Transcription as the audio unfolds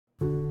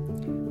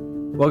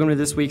Welcome to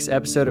this week's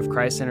episode of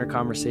Christ-Centered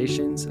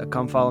Conversations, a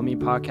Come Follow Me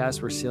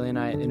podcast where Celia and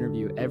I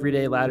interview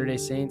everyday Latter-day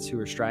Saints who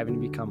are striving to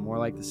become more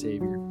like the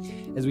Savior.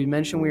 As we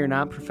mentioned, we are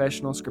not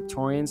professional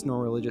scriptorians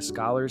nor religious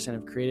scholars and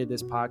have created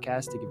this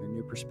podcast to give a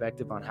new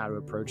perspective on how to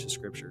approach the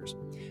scriptures.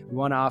 We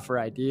want to offer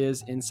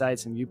ideas,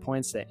 insights, and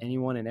viewpoints that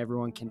anyone and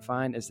everyone can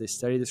find as they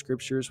study the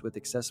scriptures with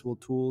accessible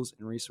tools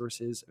and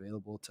resources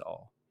available to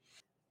all.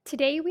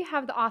 Today, we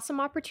have the awesome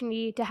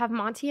opportunity to have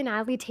Monty and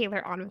Natalie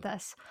Taylor on with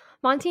us.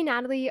 Monty and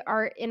Natalie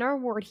are in our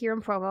ward here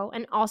in Provo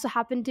and also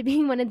happen to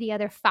be one of the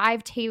other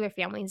 5 Taylor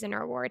families in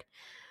our ward.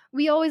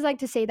 We always like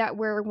to say that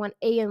we're one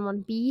A and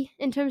one B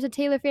in terms of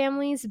Taylor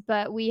families,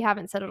 but we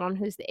haven't settled on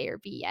who's the A or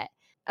B yet.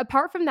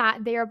 Apart from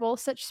that, they are both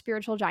such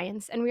spiritual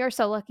giants, and we are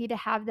so lucky to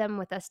have them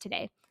with us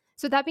today.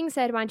 So with that being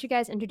said, why don't you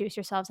guys introduce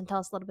yourselves and tell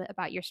us a little bit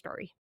about your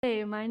story?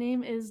 Hey, my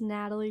name is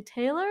Natalie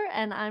Taylor,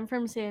 and I'm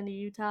from Sandy,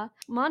 Utah.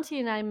 Monty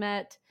and I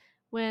met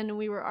when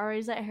we were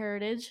RAs at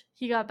Heritage.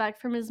 He got back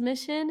from his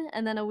mission,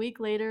 and then a week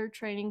later,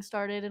 training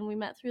started, and we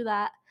met through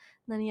that.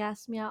 And then he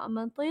asked me out a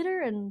month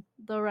later, and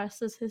the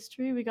rest is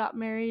history. We got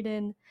married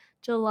in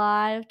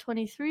July of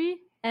 23,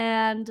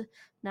 and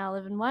now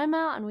live in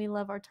Wymount, and we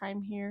love our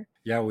time here.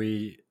 Yeah,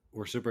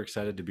 we're super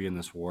excited to be in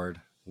this ward.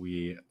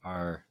 We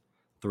are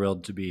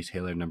thrilled to be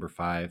Taylor number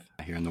 5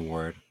 here in the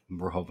ward.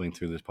 We're hoping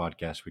through this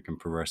podcast we can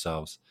prove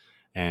ourselves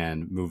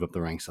and move up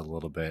the ranks a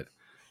little bit,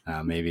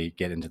 maybe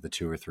get into the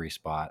 2 or 3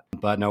 spot.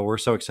 But no, we're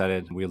so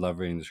excited. We love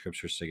reading the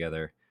scriptures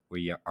together.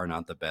 We are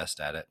not the best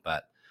at it,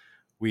 but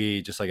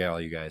we, just like all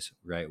you guys,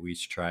 right, we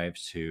strive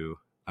to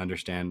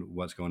understand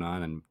what's going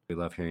on, and we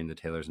love hearing the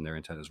Taylors and their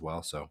intent as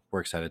well. So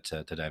we're excited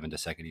to dive into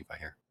 2nd Nephi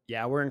here.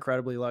 Yeah, we're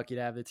incredibly lucky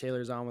to have the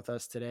Taylors on with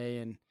us today,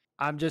 and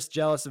I'm just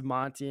jealous of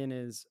Monty and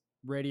his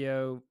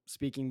radio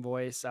speaking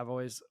voice. I've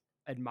always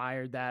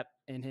admired that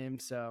in him.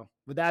 So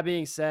with that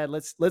being said,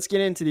 let's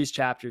get into these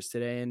chapters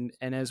today.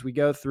 And as we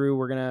go through,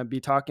 we're going to be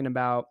talking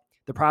about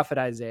the prophet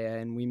Isaiah,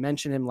 and we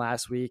mentioned him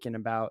last week and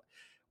about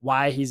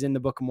why he's in the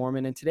Book of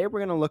Mormon. And today we're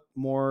going to look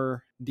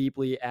more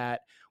deeply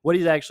at what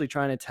he's actually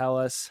trying to tell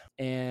us,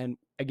 and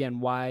again,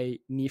 why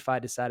Nephi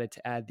decided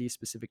to add these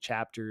specific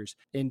chapters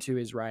into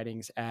his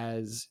writings,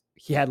 as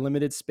he had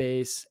limited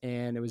space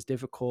and it was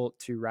difficult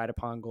to write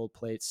upon gold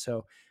plates.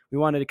 So we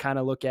wanted to kind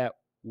of look at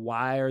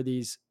why are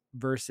these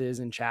verses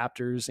and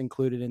chapters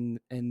included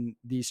in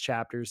these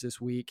chapters this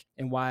week,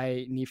 and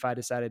why Nephi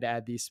decided to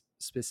add these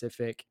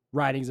specific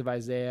writings of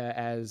Isaiah,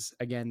 as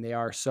again, they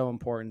are so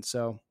important.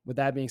 So with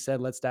that being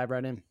said, let's dive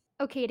right in.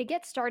 Okay, to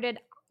get started,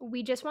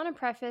 we just want to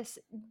preface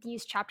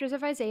these chapters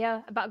of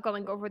Isaiah about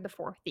going over the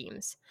 4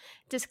 themes.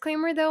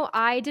 Disclaimer though,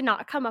 I did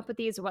not come up with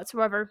these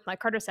whatsoever. Like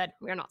Carter said,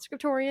 we are not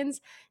scriptorians.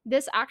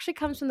 This actually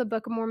comes from the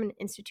Book of Mormon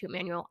Institute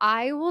manual.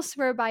 I will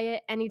swear by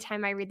it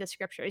anytime I read the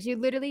scriptures. You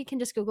literally can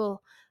just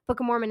Google Book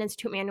of Mormon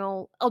Institute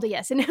manual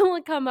LDS and it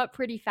will come up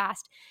pretty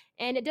fast.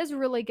 And it does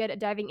really good at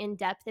diving in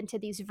depth into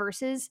these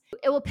verses.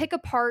 It will pick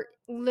apart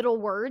little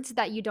words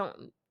that you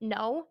don't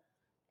know,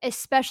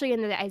 especially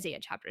in the Isaiah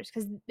chapters,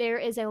 because there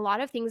is a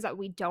lot of things that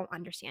we don't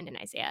understand in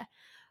Isaiah.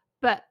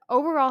 But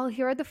overall,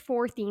 here are the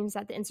 4 themes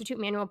that the Institute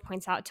Manual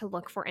points out to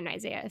look for in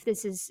Isaiah. If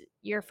this is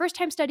your first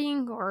time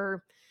studying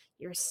or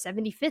your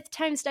 75th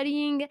time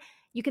studying,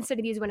 you can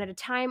study these one at a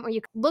time, or you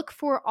can look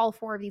for all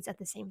 4 of these at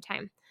the same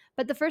time.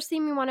 But the first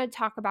theme we want to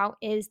talk about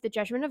is the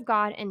judgment of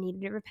God and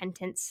needed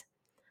repentance.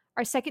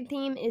 Our second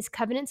theme is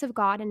covenants of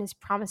God and his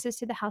promises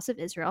to the house of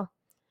Israel.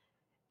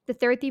 The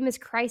third theme is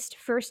Christ's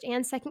first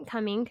and second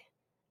coming.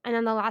 And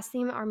then the last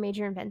theme are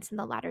major events in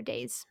the latter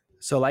days.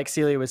 So like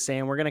Celia was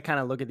saying, we're going to kind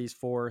of look at these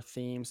 4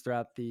 themes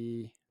throughout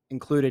the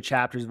included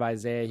chapters of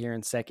Isaiah here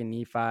in 2nd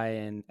Nephi.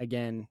 And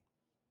again,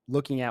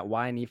 looking at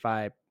why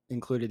Nephi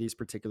included these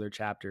particular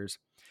chapters.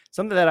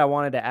 Something that I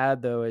wanted to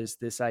add, though, is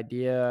this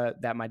idea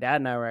that my dad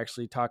and I were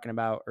actually talking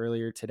about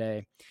earlier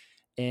today.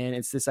 And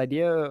it's this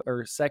idea,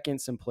 or second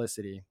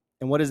simplicity.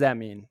 And what does that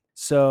mean?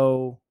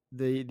 So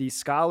these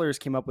scholars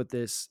came up with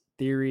this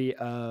theory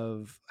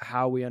of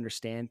how we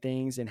understand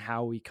things and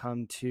how we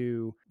come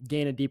to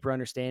gain a deeper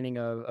understanding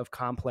of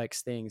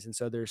complex things. And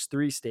so there's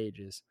 3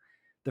 stages.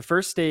 The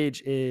first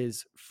stage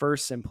is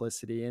first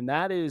simplicity, and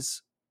that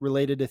is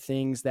related to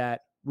things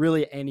that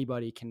really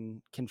anybody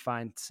can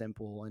find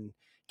simple and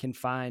can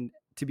find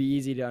to be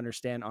easy to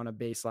understand on a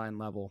baseline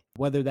level,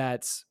 whether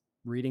that's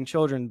reading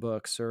children's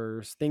books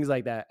or things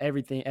like that.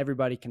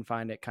 Everybody can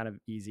find it kind of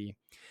easy.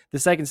 The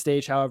second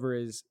stage, however,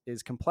 is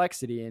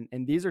complexity,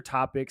 and these are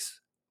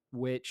topics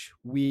which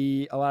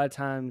we a lot of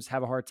times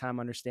have a hard time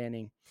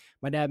understanding.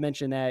 My dad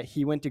mentioned that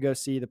he went to go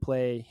see the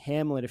play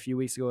Hamlet a few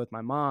weeks ago with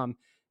my mom,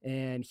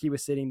 and he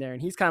was sitting there,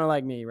 and he's kind of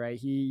like me, right?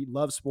 He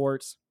loves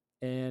sports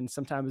and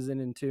sometimes isn't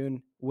in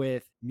tune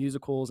with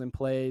musicals and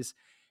plays.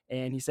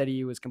 And he said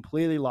he was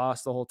completely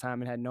lost the whole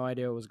time and had no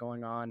idea what was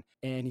going on.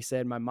 And he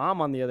said my mom,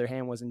 on the other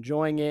hand, was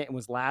enjoying it and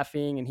was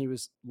laughing, and he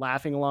was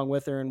laughing along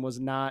with her and was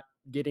not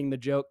getting the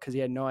joke because he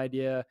had no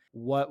idea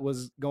what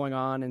was going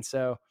on. And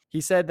so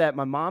he said that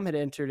my mom had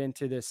entered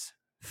into this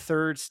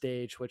third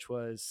stage, which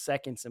was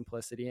second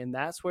simplicity. And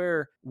that's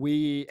where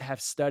we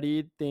have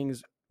studied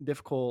things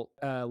difficult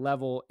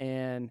level,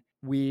 and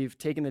we've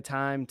taken the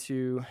time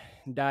to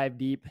dive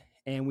deep,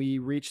 and we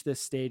reach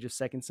this stage of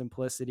second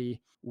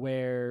simplicity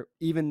where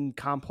even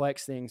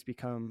complex things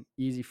become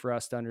easy for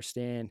us to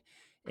understand.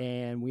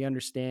 And we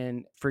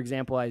understand, for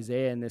example,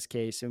 Isaiah in this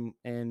case,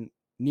 and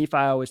Nephi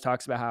always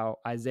talks about how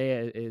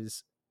Isaiah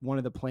is one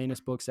of the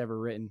plainest books ever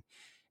written.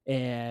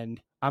 And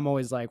I'm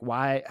always like,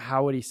 why?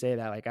 How would he say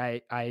that? Like,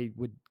 I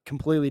would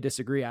completely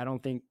disagree. I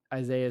don't think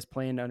Isaiah is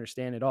plain to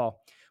understand at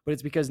all. But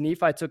it's because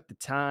Nephi took the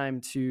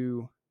time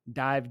to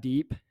dive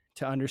deep,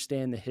 to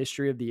understand the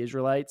history of the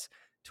Israelites,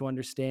 to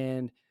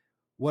understand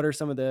what are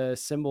some of the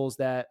symbols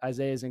that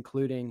Isaiah is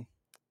including.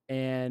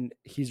 And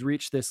he's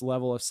reached this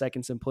level of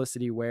second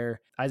simplicity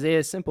where Isaiah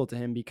is simple to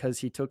him because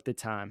he took the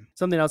time.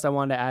 Something else I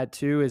wanted to add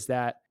too is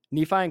that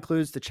Nephi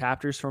includes the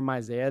chapters from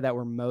Isaiah that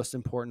were most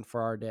important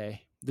for our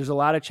day. There's a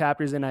lot of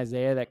chapters in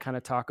Isaiah that kind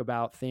of talk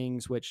about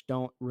things which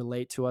don't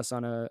relate to us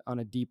on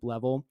a deep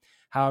level.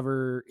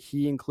 However,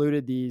 he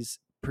included these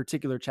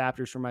particular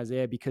chapters from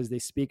Isaiah because they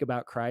speak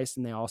about Christ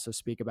and they also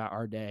speak about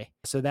our day.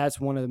 So that's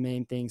one of the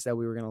main things that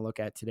we were going to look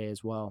at today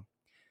as well.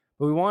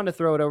 But we wanted to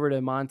throw it over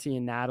to Monty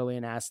and Natalie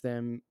and ask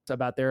them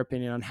about their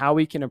opinion on how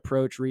we can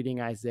approach reading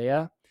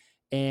Isaiah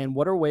and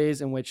what are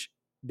ways in which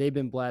they've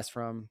been blessed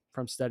from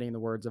studying the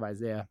words of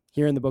Isaiah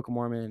here in the Book of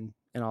Mormon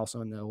and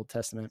also in the Old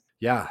Testament.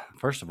 Yeah.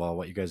 First of all,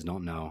 what you guys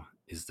don't know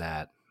is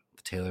that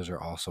the Taylors are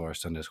also our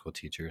Sunday school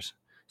teachers.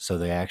 So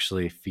they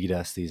actually feed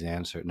us these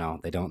answers. No,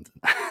 they don't.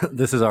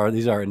 These are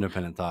our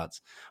independent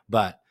thoughts.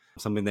 But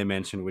something they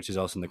mentioned, which is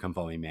also in the Come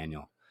Follow Me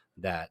manual,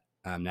 that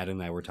Natalie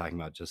and I were talking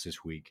about just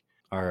this week,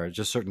 are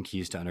just certain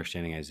keys to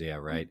understanding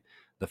Isaiah, right?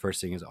 The first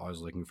thing is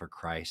always looking for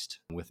Christ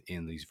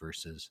within these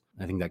verses.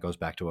 I think that goes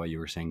back to what you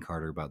were saying,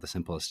 Carter, about the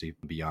simplicity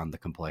beyond the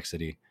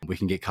complexity. We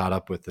can get caught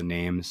up with the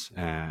names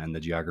and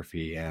the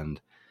geography and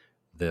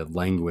the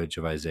language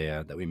of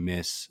Isaiah that we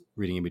miss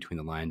reading in between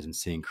the lines and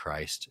seeing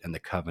Christ and the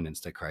covenants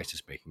that Christ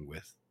is making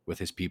with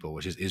his people,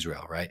 which is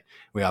Israel, right?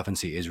 We often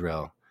see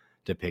Israel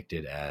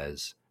depicted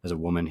as a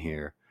woman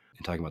here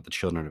and talking about the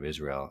children of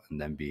Israel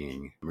and them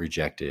being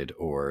rejected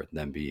or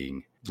them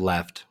being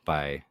left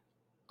by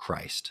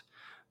Christ.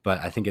 But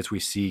I think as we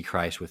see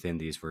Christ within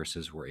these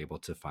verses, we're able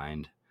to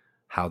find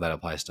how that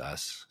applies to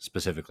us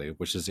specifically,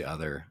 which is the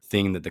other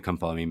thing that the Come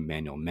Follow Me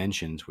manual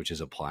mentions, which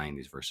is applying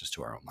these verses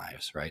to our own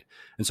lives, right?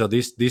 And so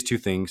these two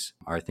things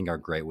are, I think, are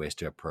great ways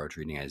to approach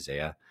reading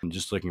Isaiah, and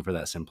just looking for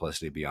that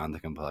simplicity beyond the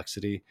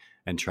complexity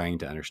and trying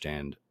to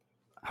understand,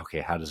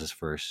 okay, how does this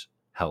verse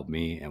help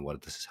me and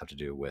what does this have to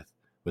do with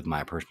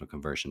my personal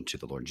conversion to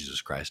the Lord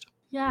Jesus Christ?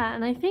 Yeah,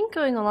 and I think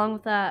going along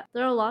with that,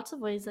 there are lots of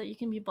ways that you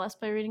can be blessed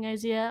by reading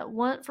Isaiah.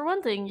 For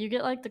one thing, you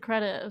get like the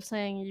credit of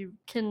saying you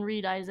can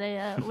read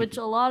Isaiah, which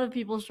a lot of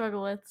people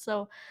struggle with.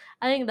 So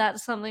I think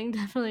that's something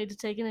definitely to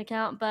take into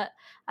account. But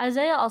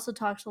Isaiah also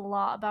talks a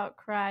lot about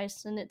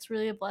Christ, and it's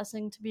really a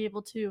blessing to be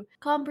able to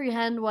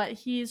comprehend what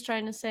he's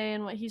trying to say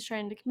and what he's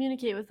trying to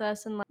communicate with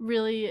us and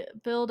really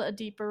build a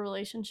deeper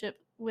relationship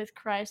with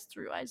Christ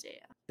through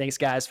Isaiah. Thanks,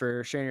 guys,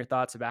 for sharing your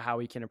thoughts about how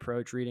we can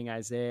approach reading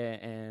Isaiah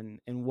and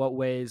in what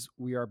ways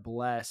we are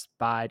blessed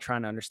by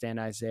trying to understand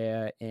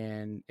Isaiah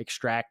and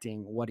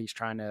extracting what he's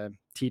trying to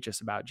teach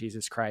us about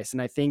Jesus Christ.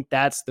 And I think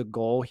that's the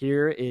goal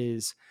here,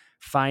 is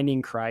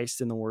finding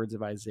Christ in the words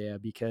of Isaiah,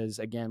 because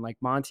again, like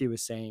Monty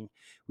was saying,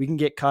 we can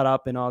get caught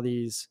up in all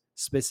these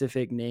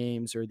specific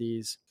names or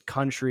these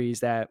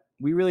countries that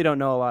we really don't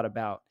know a lot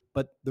about.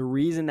 But the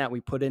reason that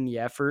we put in the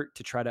effort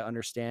to try to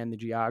understand the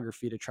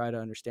geography, to try to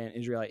understand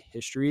Israelite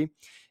history,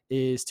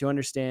 is to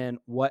understand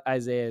what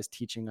Isaiah is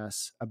teaching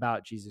us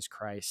about Jesus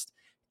Christ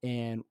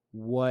and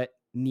what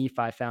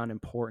Nephi found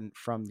important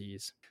from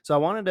these. So I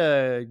wanted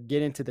to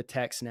get into the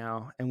text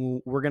now,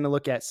 and we're going to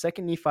look at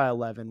 2 Nephi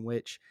 11,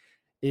 which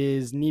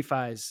is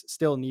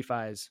still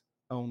Nephi's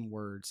own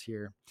words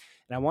here.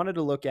 And I wanted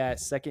to look at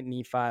 2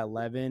 Nephi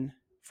 11,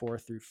 4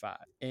 through 5.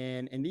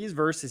 And in these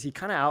verses, he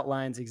kind of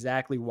outlines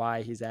exactly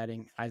why he's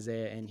adding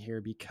Isaiah in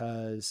here,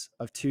 because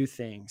of two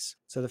things.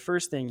 So the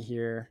first thing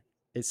here,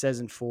 it says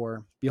in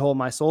 4, "Behold,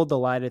 my soul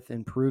delighteth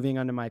in proving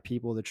unto my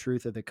people the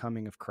truth of the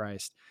coming of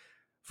Christ.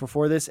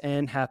 For this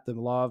end hath the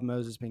law of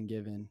Moses been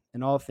given,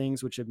 and all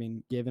things which have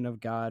been given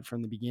of God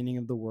from the beginning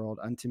of the world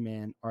unto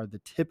man are the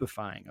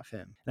typifying of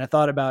him." And I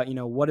thought about,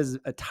 what does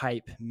a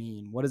type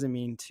mean? What does it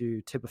mean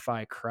to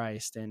typify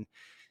Christ? And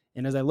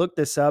as I looked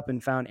this up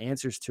and found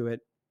answers to it,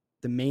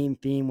 the main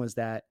theme was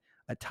that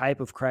a type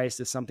of Christ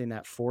is something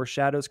that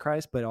foreshadows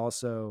Christ, but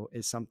also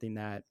is something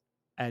that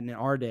in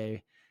our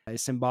day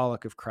is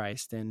symbolic of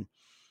Christ. And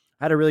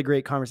I had a really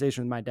great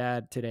conversation with my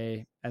dad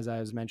today, as I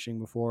was mentioning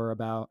before,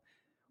 about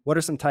what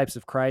are some types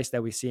of Christ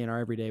that we see in our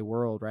everyday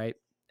world, right?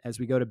 As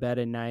we go to bed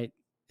at night,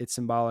 it's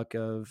symbolic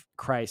of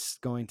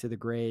Christ going to the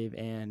grave,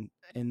 and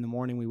in the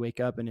morning we wake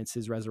up and it's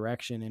his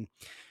resurrection. And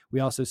we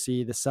also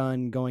see the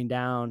sun going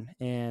down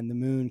and the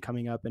moon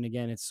coming up, and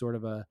again, it's sort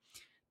of a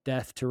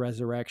death to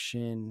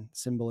resurrection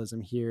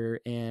symbolism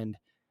here. And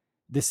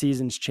the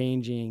seasons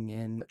changing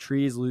and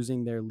trees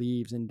losing their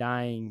leaves and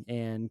dying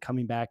and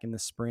coming back in the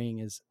spring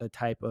is a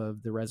type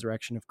of the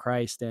resurrection of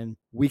Christ. And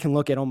we can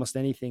look at almost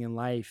anything in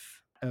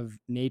life of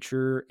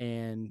nature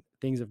and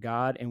things of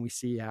God, and we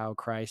see how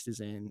Christ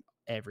is in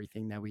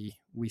everything that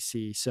we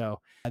see.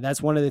 So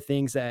that's one of the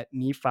things that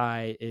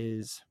Nephi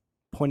is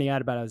pointing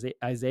out about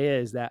Isaiah,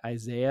 is that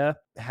Isaiah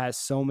has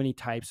so many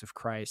types of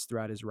Christ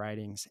throughout his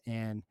writings.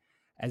 And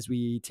as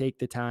we take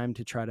the time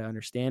to try to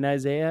understand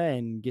Isaiah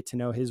and get to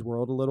know his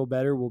world a little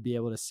better, we'll be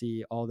able to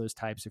see all those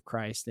types of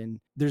Christ. And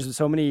there's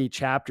so many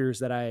chapters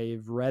that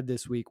I've read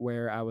this week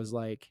where I was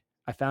like,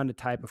 I found a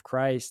type of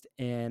Christ,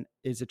 and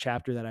it's a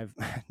chapter that I've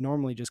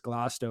normally just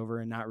glossed over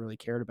and not really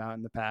cared about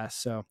in the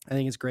past. So I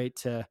think it's great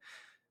to,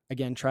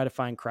 again, try to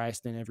find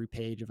Christ in every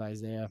page of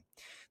Isaiah.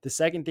 The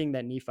second thing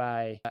that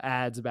Nephi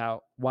adds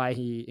about why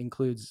he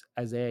includes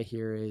Isaiah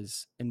here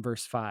is in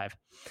verse 5.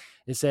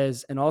 It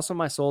says, "And also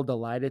my soul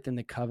delighteth in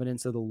the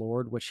covenants of the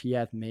Lord, which he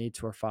hath made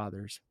to our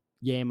fathers.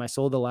 Yea, my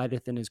soul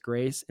delighteth in his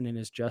grace and in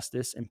his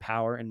justice and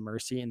power and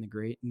mercy in the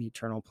great and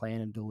eternal plan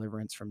of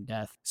deliverance from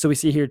death." So we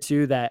see here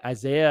too that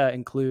Isaiah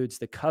includes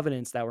the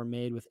covenants that were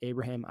made with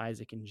Abraham,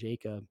 Isaac, and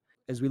Jacob.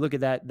 As we look at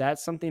that,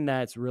 that's something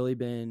that's really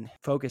been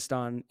focused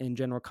on in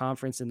General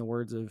Conference, in the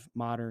words of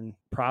modern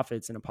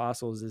prophets and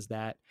apostles, is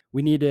that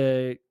we need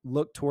to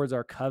look towards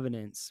our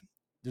covenants.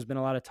 There's been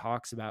a lot of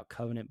talks about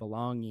covenant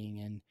belonging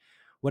and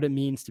what it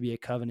means to be a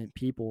covenant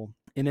people.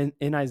 And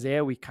in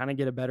Isaiah, we kind of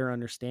get a better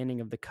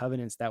understanding of the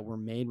covenants that were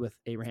made with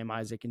Abraham,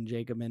 Isaac, and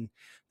Jacob. And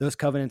those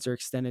covenants are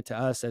extended to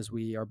us as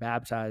we are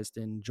baptized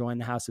and join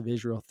the house of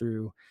Israel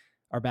through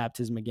our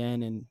baptism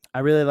again. And I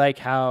really like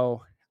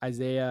how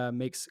Isaiah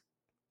makes,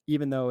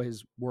 even though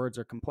his words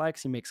are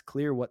complex, he makes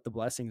clear what the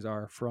blessings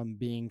are from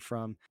being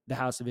from the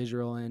house of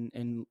Israel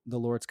and the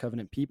Lord's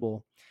covenant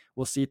people.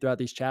 We'll see throughout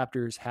these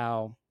chapters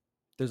how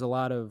there's a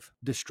lot of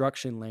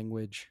destruction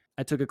language.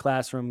 I took a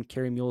class from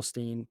Kerry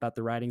Muhlestein about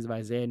the writings of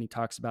Isaiah, and he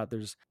talks about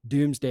there's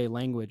doomsday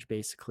language,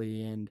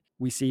 basically. And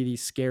we see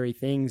these scary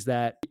things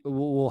that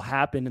will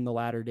happen in the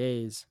latter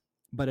days,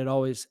 but it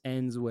always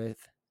ends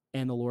with,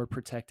 "And the Lord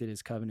protected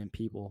his covenant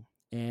people."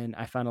 And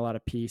I found a lot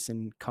of peace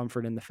and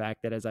comfort in the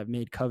fact that as I've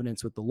made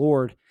covenants with the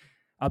Lord,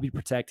 I'll be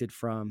protected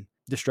from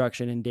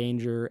destruction and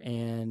danger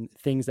and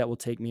things that will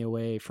take me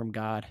away from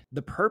God.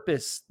 The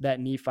purpose that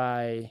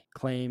Nephi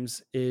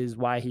claims is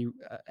why he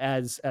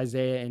adds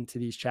Isaiah into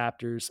these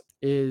chapters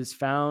is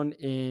found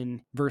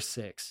in verse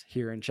 6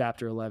 here in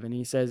chapter 11.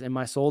 He says, "And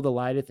my soul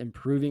delighteth in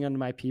proving unto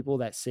my people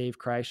that save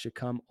Christ should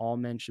come, all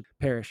men should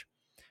perish.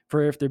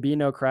 For if there be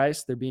no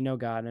Christ, there be no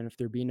God. And if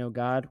there be no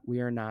God,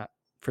 we are not.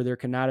 For there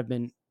could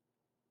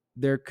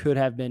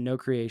have been no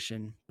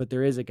creation, but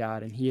there is a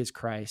God, and he is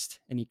Christ,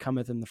 and he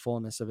cometh in the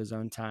fullness of his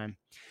own time."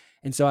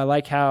 And so I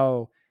like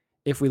how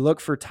if we look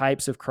for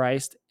types of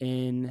Christ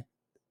in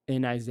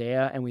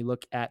Isaiah and we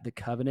look at the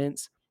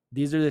covenants,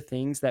 these are the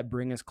things that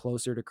bring us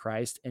closer to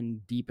Christ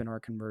and deepen our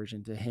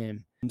conversion to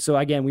him. And so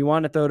again, we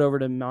want to throw it over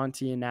to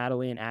Monty and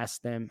Natalie and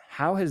ask them,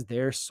 how has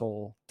their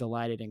soul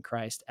delighted in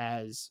Christ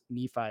as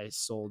Nephi's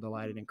soul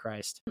delighted in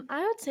Christ?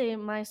 I would say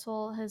my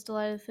soul has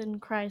delighted in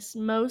Christ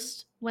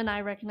most when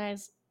I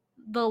recognize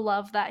the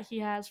love that he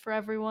has for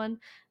everyone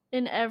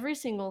in every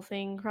single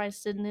thing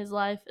Christ did in his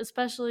life,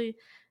 especially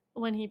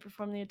when he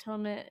performed the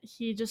atonement.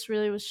 He just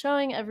really was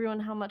showing everyone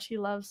how much he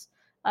loves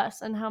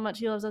us and how much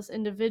he loves us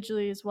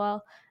individually as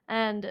well.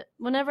 And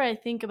whenever I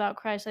think about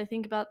Christ, I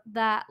think about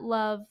that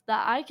love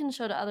that I can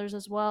show to others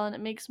as well, and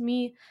it makes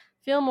me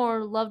feel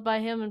more loved by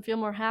him and feel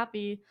more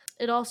happy.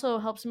 It also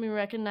helps me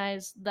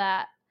recognize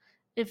that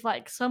if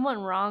like someone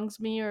wrongs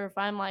me or if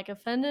I'm like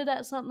offended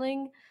at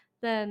something,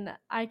 then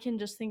I can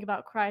just think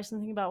about Christ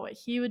and think about what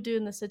he would do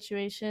in the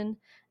situation.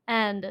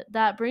 And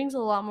that brings a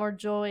lot more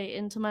joy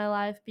into my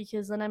life,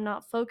 because then I'm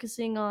not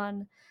focusing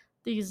on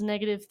these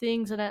negative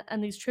things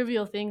and these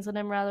trivial things, and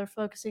I'm rather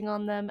focusing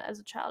on them as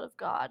a child of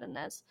God and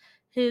as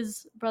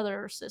his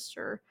brother or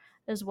sister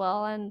as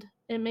well. And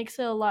it makes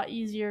it a lot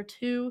easier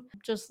to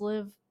just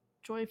live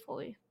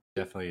joyfully.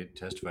 Definitely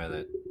testify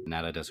that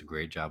Nata does a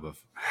great job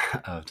of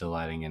of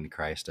delighting in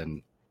Christ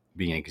and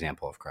being an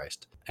example of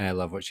Christ. And I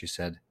love what she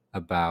said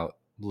about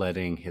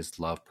letting his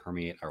love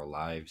permeate our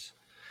lives.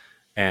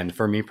 And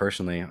for me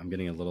personally, I'm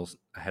getting a little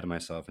ahead of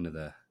myself into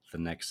the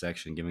next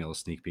section, giving a little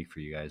sneak peek for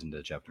you guys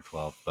into chapter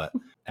 12. But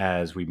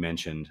as we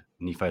mentioned,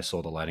 Nephi's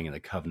soul delighting in the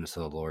covenants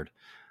of the Lord,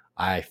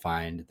 I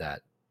find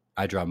that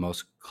I draw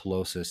most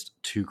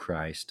closest to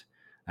Christ.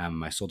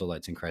 My soul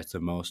delights in Christ the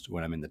most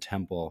when I'm in the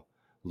temple,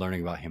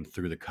 learning about him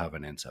through the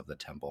covenants of the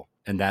temple.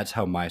 And that's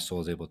how my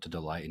soul is able to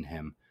delight in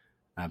him,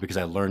 because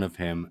I learn of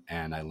him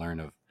and I learn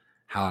of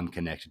how I'm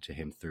connected to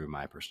him through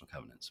my personal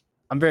covenants.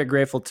 I'm very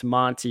grateful to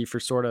Monty for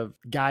sort of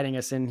guiding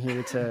us in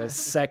here to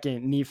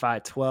second Nephi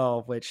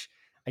 12, which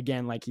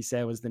again, like he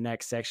said, was the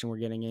next section we're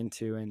getting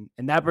into.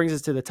 And that brings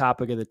us to the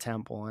topic of the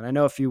temple. And I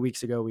know a few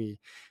weeks ago we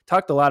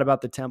talked a lot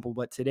about the temple,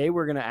 but today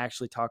we're going to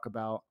actually talk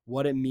about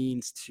what it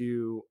means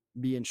to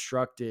be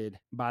instructed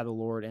by the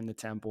Lord in the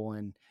temple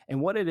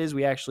and what it is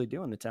we actually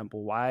do in the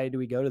temple. Why do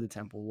we go to the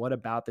temple? What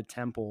about the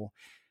temple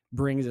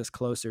brings us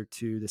closer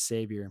to the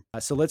Savior.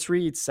 So let's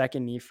read 2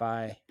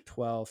 Nephi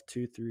 12,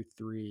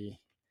 2-3,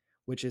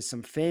 which is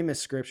some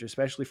famous scripture,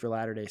 especially for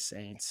Latter-day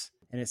Saints.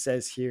 And it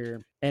says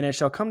here, "And it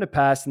shall come to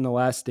pass in the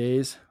last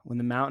days, when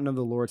the mountain of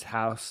the Lord's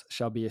house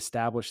shall be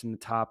established in the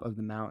top of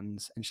the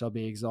mountains, and shall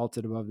be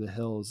exalted above the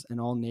hills, and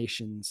all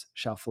nations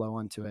shall flow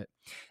unto it.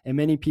 And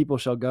many people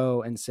shall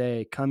go and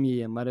say, Come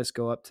ye, and let us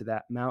go up to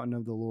that mountain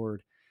of the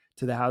Lord,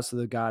 to the house of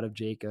the God of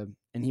Jacob.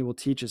 And he will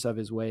teach us of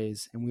his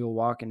ways, and we will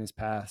walk in his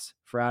paths.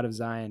 For out of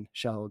Zion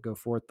shall go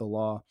forth the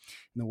law,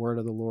 and the word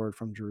of the Lord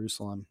from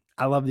Jerusalem."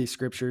 I love these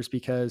scriptures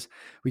because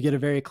we get a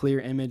very clear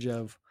image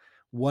of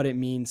what it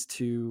means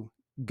to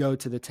go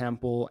to the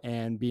temple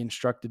and be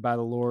instructed by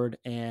the Lord.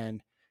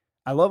 And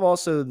I love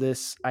also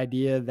this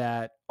idea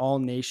that all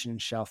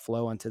nations shall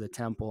flow unto the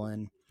temple.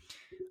 And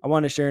I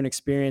want to share an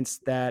experience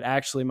that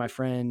actually my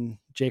friend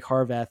Jake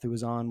Harvath, who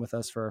was on with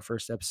us for our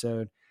first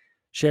episode,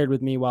 shared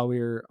with me while we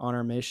were on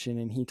our mission.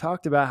 And he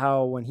talked about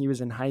how when he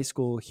was in high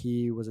school,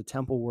 he was a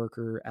temple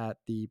worker at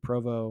the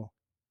Provo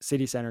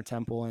City Center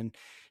Temple. And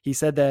he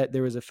said that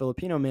there was a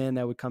Filipino man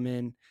that would come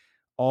in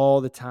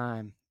all the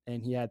time,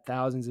 and he had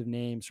thousands of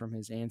names from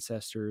his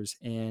ancestors.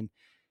 And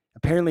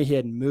apparently he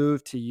had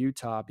moved to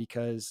Utah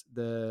because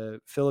the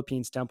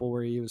Philippines temple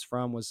where he was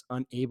from was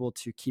unable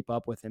to keep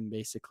up with him.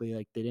 Basically,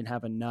 like they didn't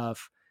have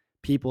enough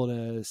people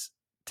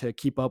to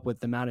keep up with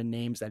the amount of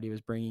names that he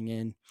was bringing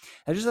in.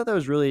 I just thought that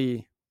was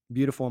really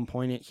beautiful and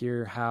poignant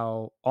here,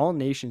 how all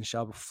nations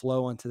shall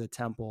flow unto the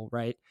temple,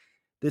 right?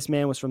 This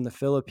man was from the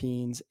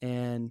Philippines,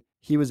 and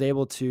he was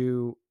able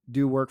to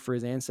do work for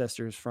his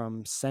ancestors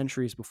from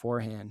centuries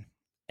beforehand.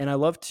 And I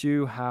love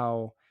too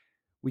how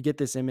we get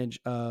this image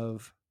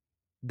of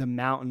the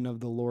mountain of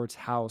the Lord's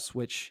house,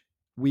 which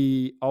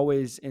we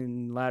always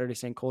in Latter-day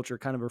Saint culture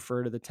kind of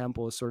refer to the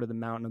temple as sort of the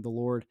mountain of the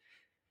Lord.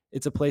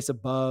 It's a place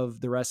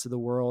above the rest of the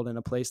world and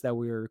a place that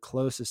we are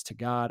closest to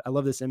God. I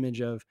love this image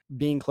of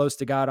being close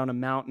to God on a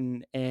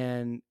mountain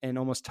and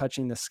almost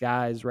touching the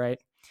skies, right?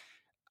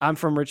 I'm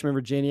from Richmond,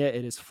 Virginia.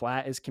 It is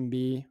flat as can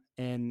be.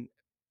 And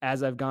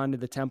as I've gone to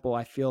the temple,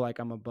 I feel like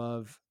I'm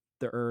above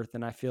the earth,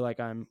 and I feel like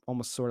I'm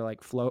almost sort of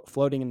like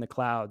floating in the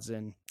clouds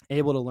and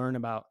able to learn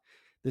about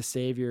the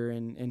Savior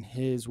and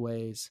his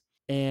ways.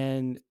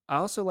 And I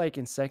also like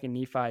in 2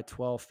 Nephi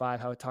 12:5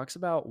 how it talks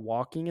about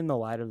walking in the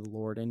light of the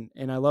Lord.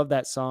 And I love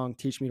that song,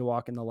 Teach Me to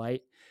Walk in the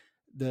Light,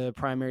 the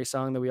primary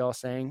song that we all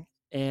sang.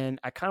 And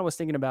I kind of was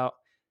thinking about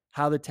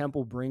how the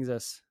temple brings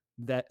us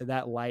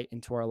that light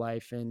into our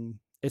life. And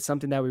it's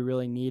something that we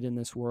really need in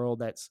this world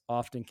that's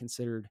often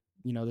considered,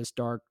 this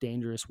dark,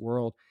 dangerous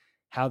world.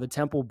 How the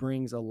temple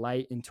brings a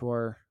light into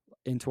our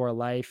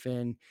life,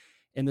 and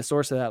the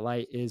source of that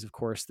light is, of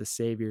course, the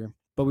Savior.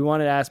 But we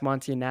wanted to ask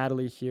Monty and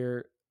Natalie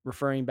here,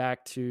 referring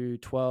back to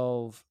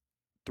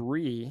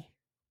 12:3,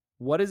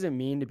 what does it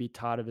mean to be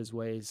taught of his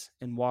ways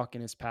and walk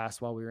in his paths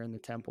while we were in the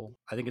temple?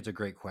 I think it's a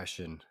great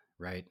question,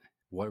 right?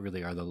 What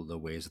really are the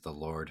ways of the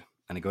Lord?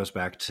 And it goes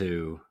back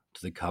to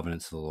the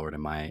covenants of the Lord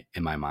in my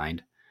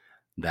mind,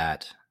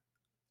 that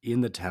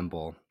in the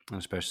temple,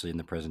 especially in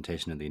the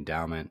presentation of the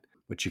endowment,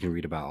 which you can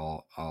read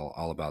about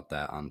all about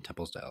that on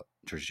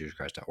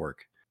temples.churchofjesuschrist.org,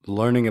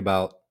 learning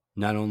about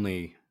not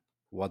only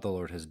what the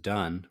Lord has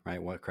done,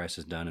 right, what Christ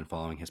has done and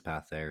following his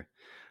path there,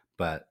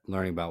 but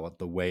learning about what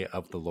the way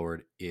of the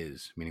Lord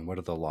is, meaning what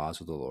are the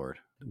laws of the Lord?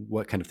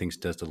 What kind of things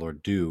does the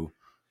Lord do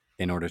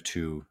in order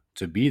to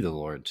be the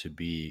Lord, to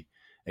be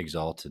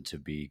exalted, to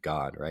be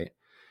God, right?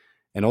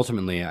 And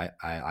ultimately,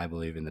 I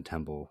believe in the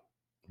temple,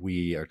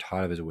 we are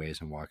taught of his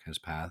ways and walk in his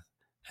path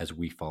as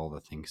we follow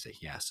the things that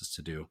he asks us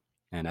to do.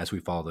 And as we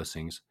follow those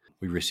things,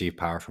 we receive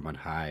power from on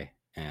high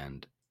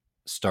and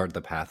start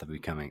the path of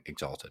becoming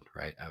exalted,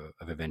 right?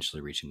 Of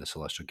eventually reaching the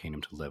celestial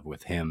kingdom to live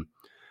with him,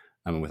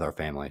 with our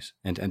families.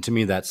 And to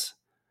me, that's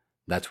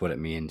what it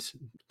means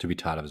to be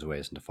taught of his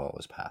ways and to follow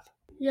his path.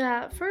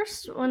 Yeah, at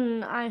first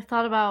when I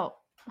thought about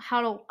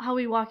how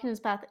we walk in his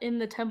path in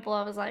the temple,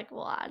 I was like,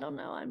 well, I don't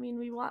know. I mean,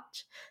 we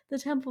watch the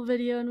temple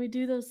video and we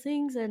do those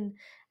things,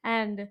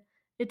 and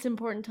it's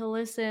important to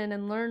listen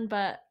and learn,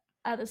 but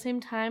at the same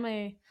time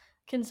I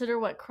consider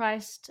what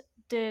Christ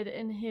did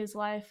in his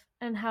life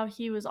and how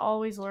he was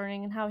always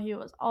learning and how he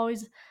was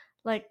always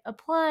like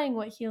applying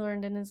what he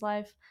learned in his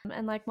life.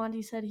 And like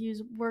Monty said, he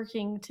was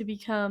working to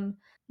become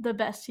the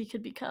best he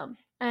could become.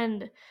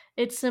 And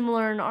it's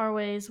similar in our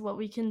ways. What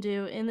we can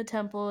do in the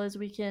temple is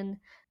we can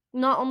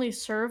not only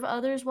serve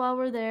others while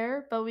we're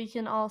there, but we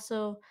can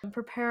also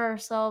prepare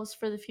ourselves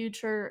for the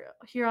future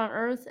here on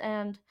earth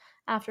and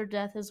after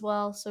death as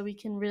well, so we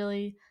can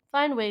really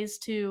find ways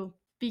to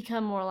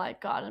become more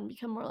like God and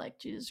become more like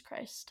Jesus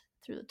Christ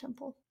through the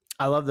temple.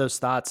 I love those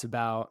thoughts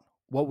about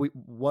what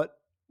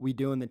we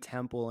do in the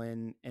temple,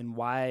 and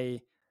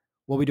why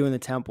what we do in the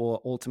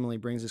temple ultimately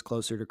brings us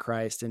closer to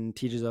Christ and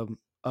teaches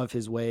of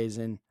his ways.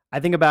 And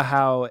I think about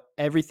how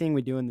everything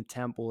we do in the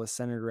temple is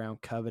centered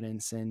around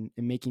covenants and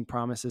making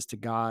promises to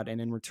God, and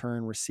in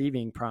return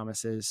receiving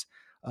promises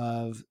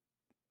of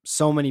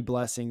so many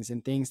blessings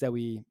and things that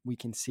we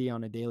can see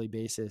on a daily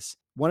basis.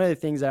 One of the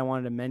things I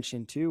wanted to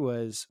mention too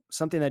was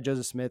something that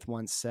Joseph Smith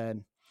once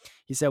said.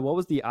 He said, "What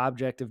was the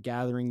object of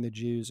gathering the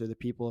Jews or the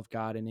people of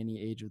God in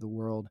any age of the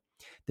world?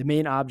 The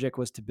main object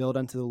was to build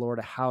unto the Lord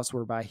a house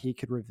whereby he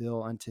could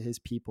reveal unto his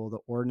people the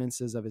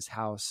ordinances of his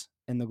house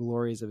and the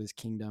glories of his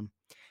kingdom,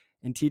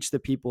 and teach the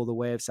people the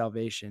way of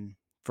salvation.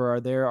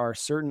 For there are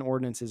certain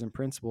ordinances and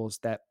principles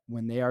that,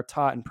 when they are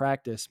taught and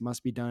practiced,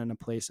 must be done in a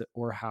place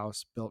or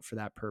house built for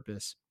that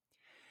purpose."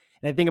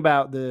 And I think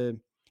about the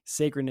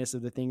sacredness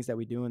of the things that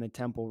we do in the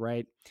temple,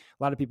 right?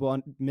 A lot of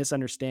people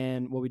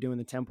misunderstand what we do in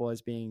the temple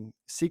as being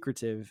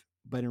secretive,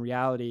 but in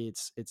reality,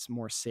 it's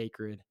more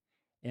sacred.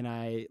 And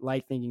I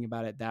like thinking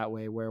about it that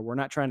way, where we're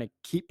not trying to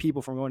keep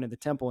people from going to the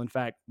temple. In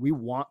fact, we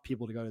want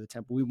people to go to the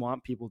temple. We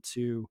want people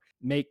to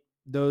make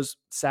those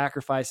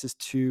sacrifices,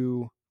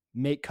 to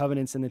make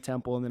covenants in the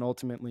temple, and then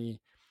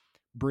ultimately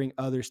bring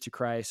others to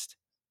Christ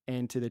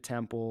and to the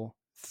temple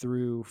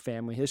through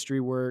family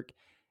history work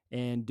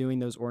and doing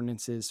those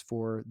ordinances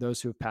for those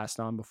who have passed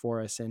on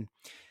before us. And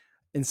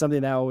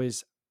something that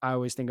I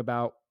always think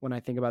about when I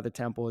think about the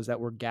temple is that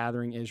we're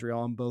gathering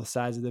Israel on both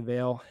sides of the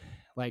veil.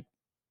 Like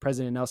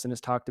President Nelson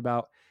has talked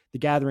about, the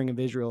gathering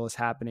of Israel is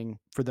happening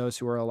for those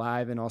who are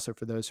alive and also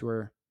for those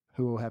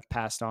who have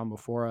passed on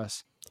before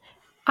us.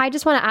 I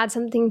just want to add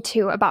something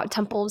too about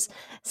temples.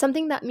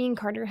 Something that me and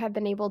Carter have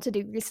been able to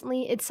do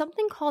recently. It's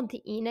something called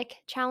the Enoch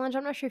Challenge.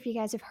 I'm not sure if you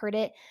guys have heard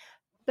it,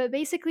 but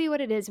basically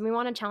what it is, and we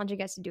want to challenge you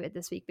guys to do it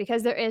this week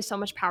because there is so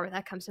much power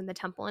that comes from the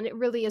temple, and it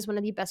really is one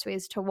of the best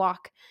ways to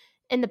walk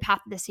in the path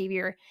of the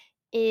Savior.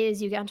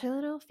 Is you get onto a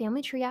little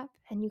family tree app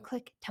and you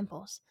click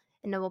temples,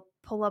 and it will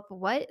pull up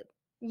what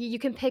you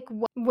can pick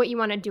what you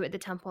want to do at the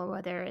temple,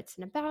 whether it's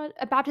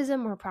a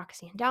baptism or a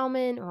proxy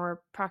endowment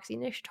or proxy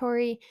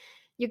initiatory.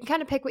 You can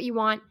kind of pick what you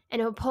want,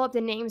 and it will pull up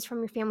the names from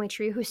your family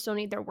tree who still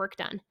need their work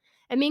done.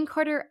 And me and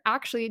Carter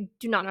actually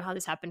do not know how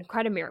this happened.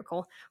 Quite a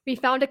miracle. We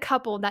found a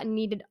couple that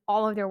needed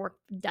all of their work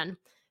done.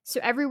 So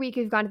every week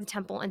we've gone to the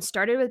temple and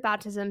started with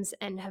baptisms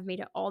and have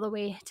made it all the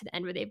way to the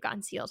end where they've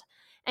gotten sealed.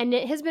 And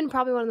it has been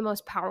probably one of the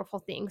most powerful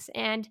things.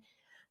 And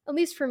at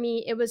least for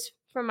me, it was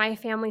from my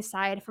family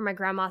side, from my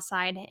grandma's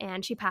side,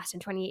 and she passed in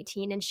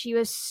 2018. And she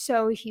was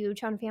so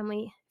huge on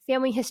family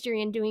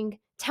history and doing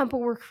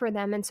temple work for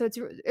them. And so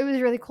it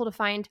was really cool to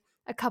find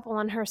a couple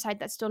on her side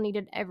that still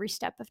needed every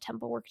step of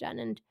temple work done.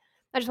 And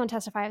I just want to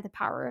testify of the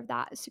power of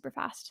that super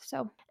fast.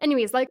 So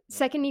anyways, like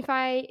 2nd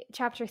Nephi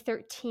chapter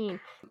 13,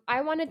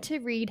 I wanted to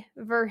read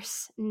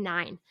verse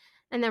 9,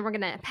 and then we're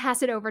going to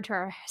pass it over to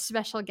our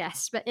special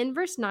guest. But in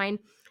verse 9,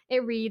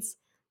 it reads,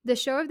 "The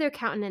show of their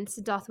countenance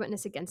doth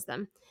witness against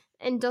them,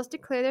 and doth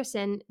declare their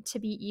sin to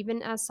be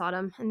even as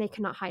Sodom, and they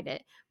cannot hide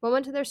it. Woe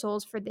unto their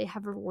souls, for they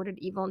have rewarded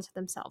evil unto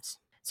themselves."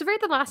 So read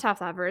the last half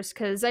of that verse,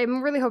 because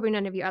I'm really hoping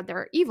none of you out there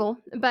are evil,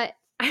 but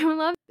I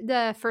love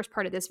the first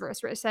part of this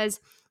verse where it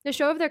says, "The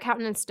show of their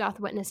countenance doth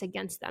witness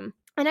against them."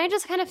 And I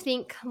just kind of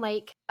think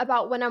like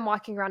about when I'm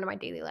walking around in my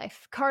daily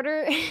life.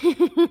 Carter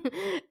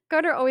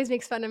always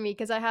makes fun of me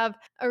because I have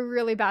a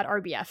really bad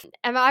RBF.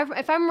 And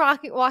if I'm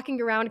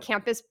walking around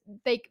campus,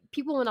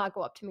 people will not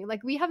go up to me.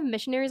 Like we have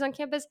missionaries on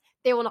campus,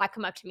 they will not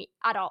come up to me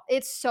at all.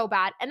 It's so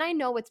bad. And I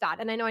know it's bad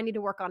and I know I need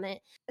to work on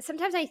it.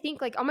 Sometimes I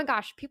think like, oh my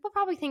gosh, people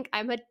probably think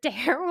I'm a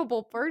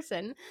terrible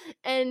person.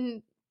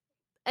 And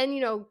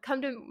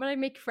come to when I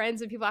make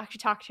friends and people actually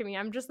talk to me,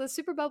 I'm just this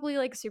super bubbly,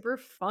 like super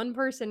fun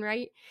person,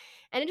 right?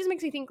 And it just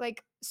makes me think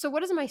like, so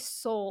what is my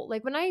soul?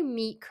 Like when I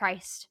meet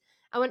Christ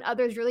and when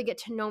others really get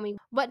to know me,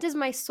 what does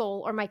my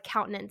soul or my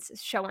countenance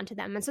show unto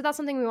them? And so that's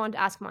something we wanted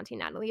to ask Monty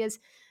and Natalie is,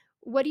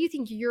 what do you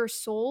think your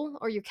soul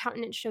or your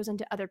countenance shows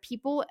unto other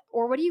people?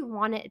 Or what do you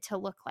want it to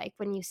look like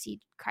when you see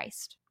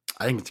Christ?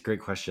 I think it's a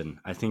great question.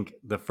 I think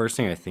the first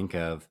thing I think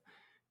of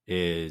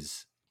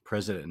is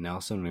President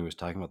Nelson when he was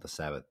talking about the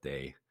Sabbath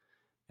day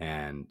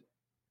and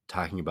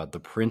talking about the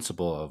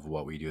principle of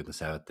what we do at the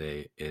Sabbath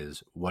day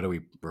is what are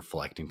we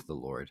reflecting to the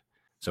Lord?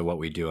 So what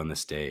we do on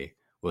this day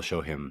will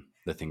show him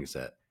the things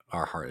that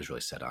our heart is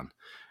really set on.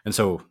 And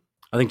so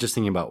I think just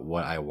thinking about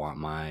what I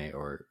want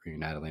or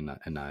Natalie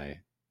and I,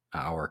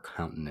 our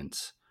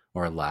countenance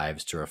or our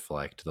lives to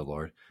reflect to the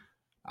Lord,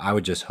 I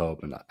would just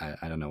hope, and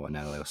I don't know what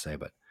Natalie will say,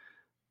 but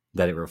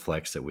that it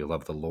reflects that we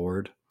love the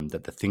Lord,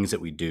 that the things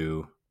that we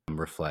do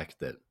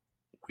reflect that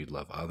we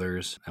love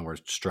others, and we're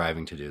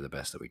striving to do the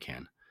best that we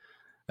can.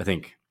 I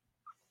think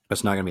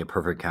it's not going to be a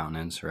perfect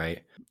countenance,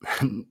 right?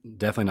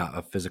 Definitely not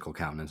a physical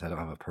countenance. I don't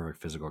have a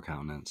perfect physical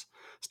countenance.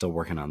 Still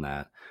working on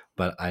that.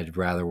 But I'd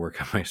rather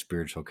work on my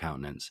spiritual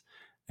countenance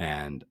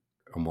and,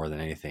 or more than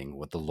anything,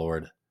 what the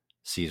Lord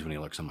sees when he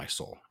looks on my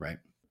soul, right?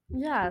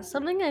 Yeah,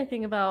 something I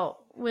think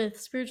about with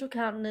spiritual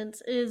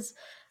countenance is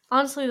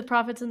honestly the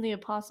prophets and the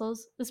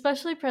apostles,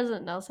 especially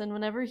President Nelson.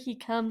 Whenever he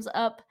comes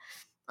up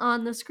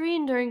on the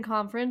screen during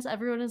conference,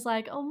 everyone is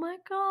like, oh my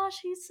gosh,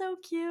 he's so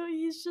cute.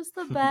 He's just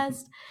the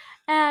best.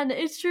 And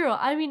it's true.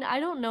 I mean, I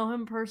don't know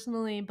him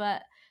personally,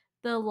 but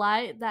the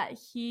light that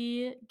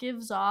he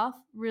gives off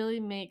really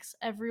makes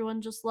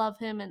everyone just love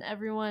him and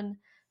everyone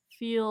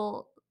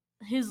feel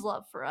his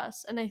love for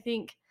us. And I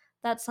think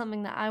that's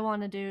something that I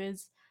want to do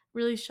is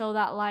really show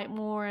that light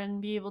more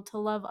and be able to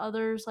love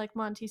others, like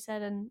Monty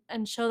said,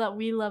 and show that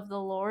we love the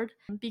Lord,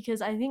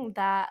 because I think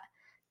that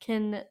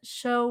can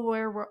show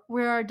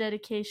where our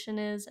dedication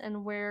is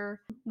and where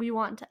we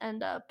want to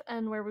end up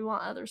and where we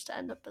want others to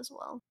end up as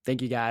well.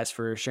 Thank you guys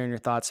for sharing your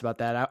thoughts about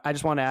that. I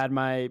just want to add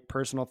my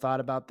personal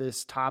thought about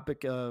this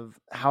topic of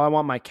how I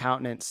want my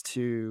countenance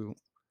to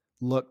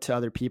look to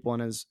other people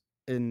and as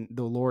in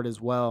the Lord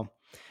as well.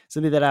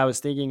 Something that I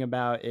was thinking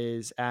about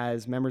is,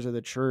 as members of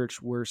the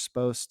church, we're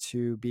supposed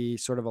to be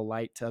sort of a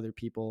light to other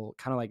people,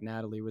 kind of like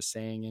Natalie was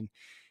saying,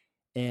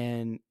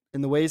 and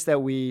in the ways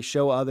that we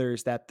show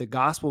others that the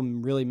gospel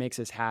really makes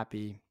us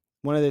happy.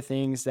 One of the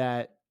things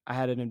that I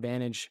had an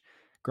advantage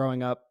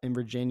growing up in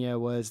Virginia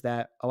was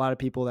that a lot of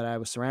people that I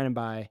was surrounded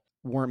by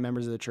weren't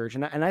members of the church.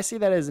 And I see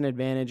that as an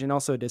advantage and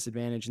also a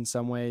disadvantage in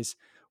some ways,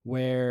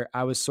 where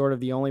I was sort of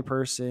the only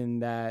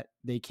person that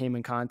they came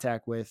in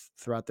contact with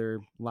throughout their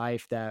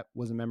life that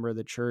was a member of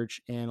the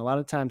church. And a lot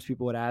of times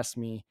people would ask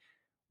me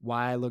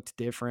why I looked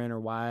different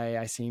or why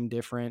I seemed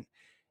different.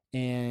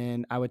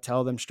 And I would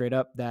tell them straight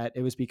up that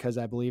it was because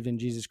I believed in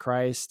Jesus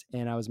Christ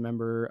and I was a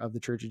member of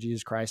the Church of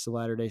Jesus Christ of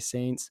Latter-day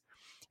Saints.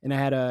 And I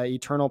had an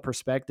eternal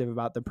perspective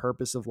about the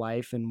purpose of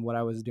life and what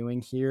I was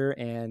doing here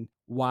and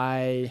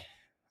why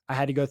I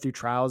had to go through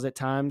trials at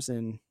times.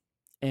 And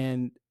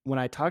when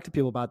I talked to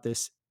people about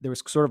this, there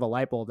was sort of a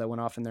light bulb that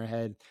went off in their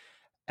head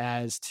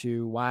as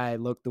to why I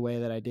looked the way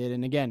that I did.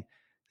 And again,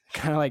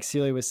 kind of like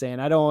Celia was saying,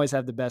 I don't always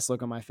have the best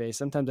look on my face.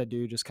 Sometimes I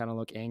do just kind of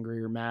look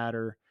angry or mad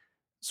or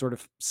sort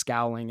of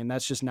scowling, and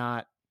that's just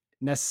not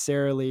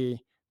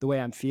necessarily the way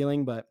I'm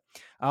feeling. But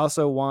I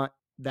also want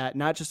that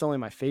not just only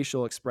my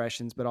facial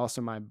expressions, but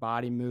also my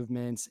body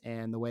movements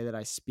and the way that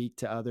I speak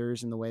to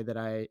others and the way that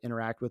I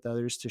interact with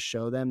others to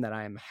show them that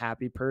I am a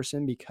happy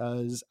person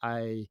because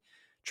I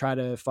try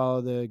to follow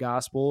the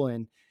gospel,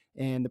 and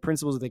the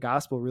principles of the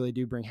gospel really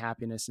do bring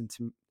happiness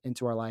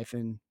into our life.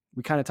 And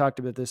we kind of talked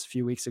about this a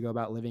few weeks ago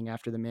about living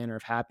after the manner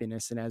of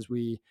happiness. And as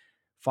we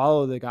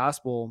follow the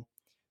gospel,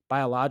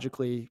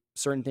 biologically,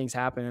 certain things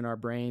happen in our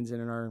brains and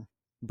in our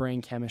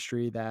brain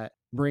chemistry that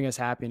bring us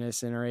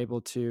happiness and are able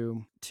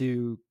to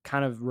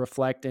kind of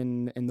reflect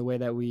in the way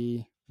that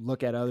we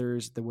look at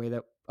others, the way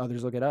that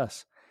others look at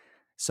us.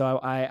 So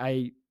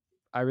I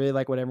really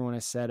like what everyone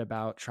has said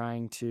about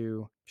trying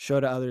to show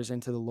to others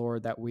and to the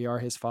Lord that we are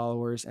his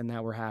followers and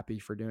that we're happy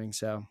for doing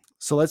so.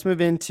 So let's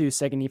move into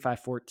 2 Nephi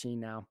 14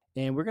 now.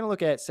 And we're going to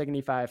look at 2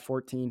 Nephi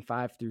 14,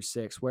 5 through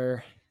 6,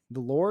 where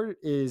the Lord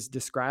is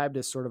described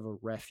as sort of a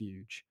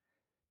refuge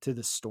to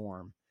the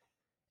storm.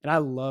 And I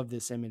love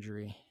this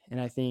imagery.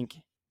 And I think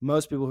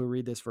most people who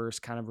read this verse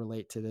kind of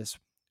relate to this.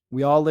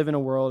 We all live in a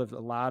world of a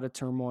lot of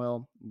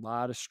turmoil, a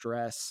lot of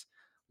stress,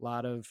 a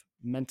lot of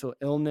mental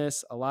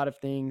illness, a lot of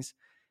things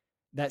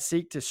that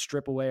seek to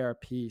strip away our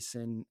peace.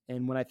 And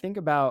when I think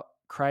about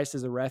Christ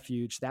as a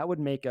refuge, that would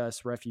make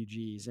us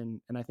refugees.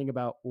 And I think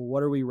about, well,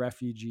 what are we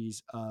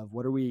refugees of?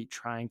 What are we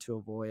trying to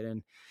avoid?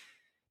 And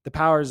the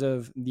powers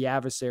of the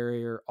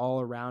adversary are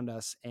all around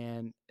us,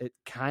 and it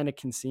kind of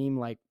can seem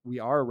like we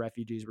are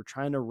refugees. We're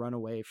trying to run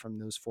away from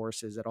those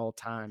forces at all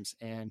times.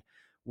 And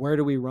where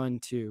do we run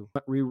to?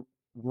 We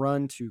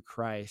run to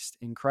Christ,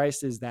 and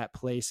Christ is that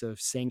place of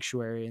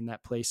sanctuary and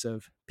that place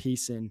of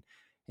peace and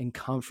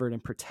comfort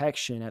and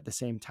protection at the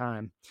same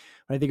time.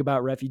 When I think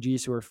about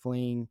refugees who are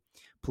fleeing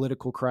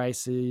political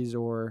crises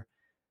or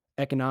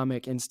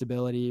economic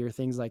instability or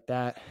things like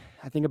that,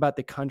 I think about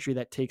the country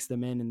that takes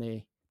them in, and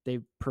they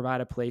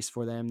provide a place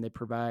for them. They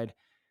provide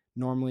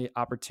normally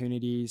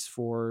opportunities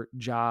for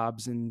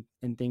jobs and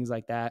things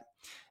like that.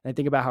 And I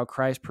think about how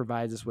Christ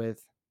provides us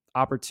with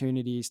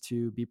opportunities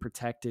to be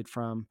protected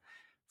from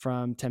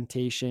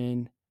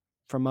temptation,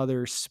 from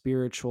other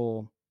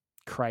spiritual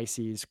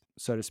crises,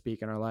 so to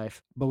speak, in our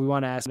life. But we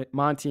want to ask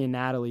Monty and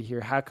Natalie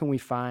here, how can we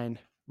find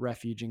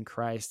refuge in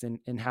Christ,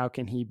 and how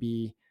can he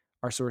be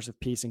our source of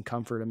peace and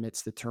comfort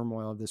amidst the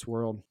turmoil of this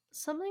world?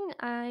 Something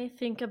I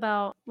think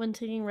about when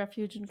taking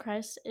refuge in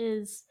Christ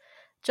is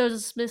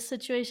Joseph Smith's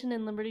situation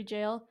in Liberty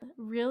Jail.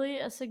 Really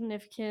a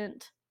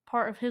significant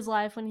part of his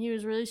life when he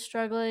was really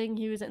struggling.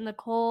 He was in the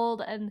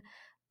cold and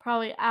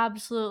probably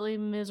absolutely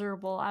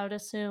miserable, I would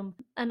assume.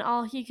 And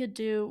all he could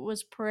do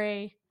was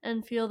pray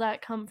and feel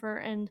that comfort,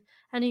 and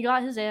he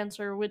got his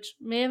answer, which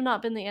may have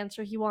not been the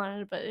answer he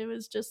wanted, but it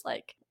was just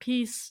like,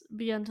 peace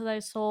be unto thy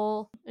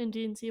soul, in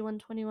D&C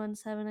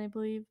 121:7, I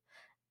believe.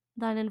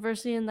 Thine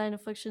adversity and thine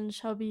affliction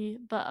shall be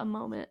but a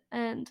moment.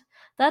 And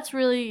that's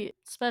really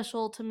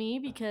special to me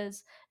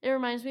because it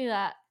reminds me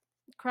that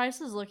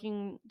Christ is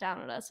looking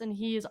down at us and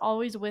he is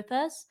always with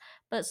us.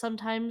 But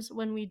sometimes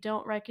when we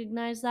don't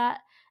recognize that,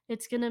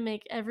 it's going to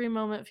make every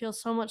moment feel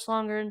so much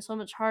longer and so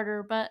much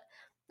harder. But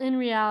in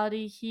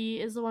reality,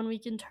 he is the one we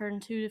can turn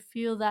to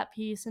feel that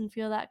peace and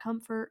feel that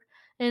comfort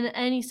in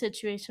any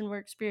situation we're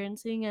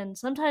experiencing. And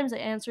sometimes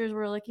the answers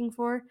we're looking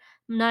for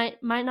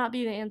might not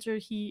be the answer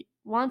he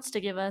wants to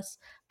give us,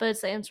 but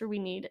it's the answer we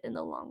need in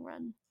the long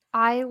run.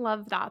 I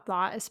love that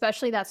thought,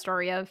 especially that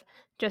story of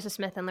Joseph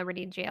Smith in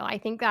Liberty Jail. I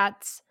think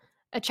that's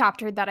a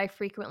chapter that I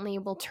frequently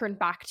will turn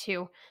back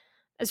to,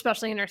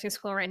 especially in nursing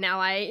school right now.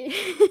 I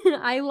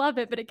I love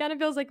it, but it kind of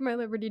feels like my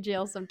Liberty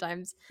Jail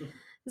sometimes,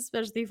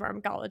 especially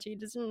pharmacology.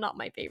 It's not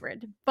my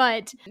favorite.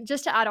 But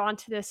just to add on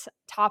to this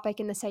topic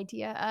and this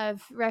idea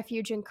of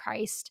refuge in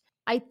Christ,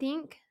 I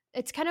think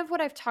it's kind of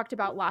what I've talked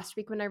about last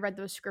week when I read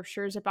those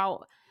scriptures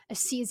about a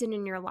season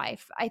in your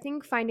life. I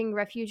think finding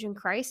refuge in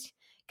Christ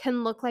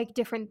can look like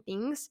different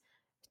things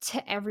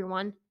to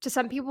everyone. To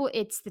some people,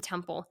 it's the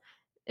temple.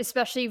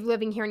 Especially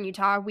living here in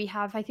Utah, we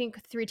have, I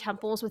think, 3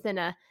 temples within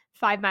a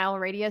 5-mile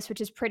radius,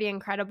 which is pretty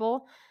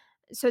incredible.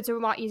 So it's a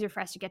lot easier for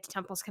us to get to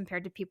temples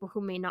compared to people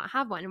who may not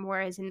have one.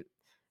 Whereas in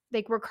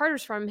like where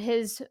Carter's from,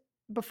 his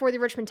before the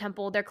Richmond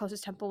temple, their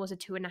closest temple was a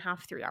 2.5,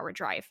 3-hour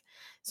drive.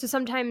 So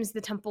sometimes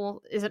the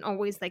temple isn't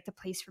always like the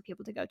place for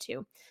people to go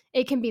to.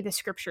 It can be the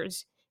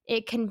scriptures.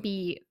 It can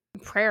be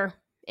prayer.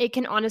 It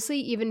can honestly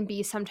even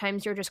be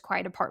sometimes your just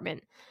quiet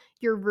apartment,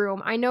 your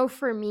room. I know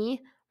for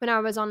me, when I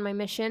was on my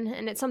mission,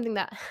 and it's something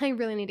that I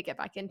really need to get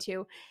back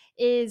into,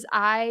 is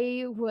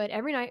I would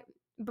every night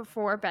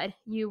before bed,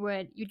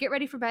 you'd get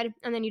ready for bed,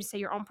 and then you'd say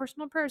your own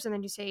personal prayers, and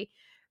then you say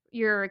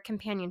your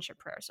companionship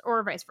prayers,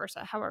 or vice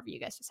versa, however you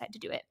guys decide to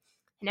do it.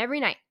 And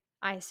every night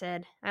I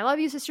said, I love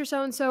you, sister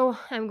so and so,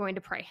 I'm going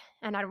to pray.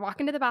 And I'd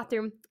walk into the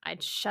bathroom,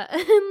 I'd shut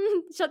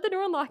shut the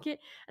door and lock it,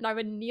 and I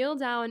would kneel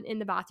down in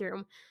the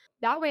bathroom.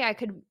 That way I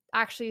could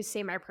actually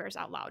say my prayers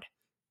out loud,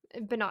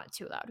 but not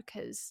too loud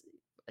because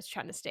I was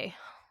trying to stay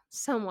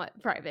somewhat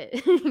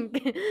private.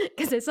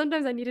 Because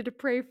sometimes I needed to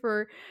pray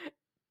for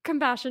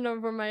compassion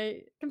over my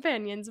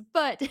companions,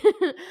 but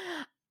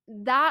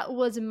that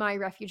was my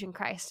refuge in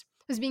Christ,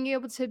 was being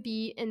able to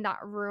be in that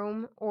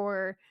room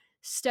or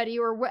study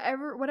or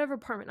whatever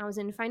apartment I was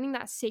in, finding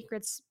that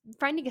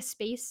finding a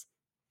space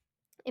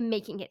and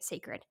making it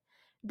sacred.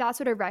 That's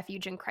what a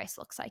refuge in Christ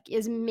looks like,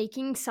 is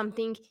making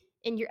something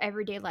in your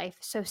everyday life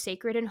so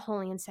sacred and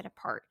holy and set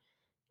apart.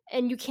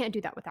 And you can't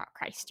do that without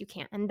Christ. You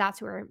can't. And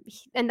that's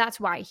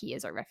why he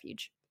is our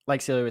refuge.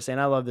 Like Celia was saying,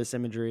 I love this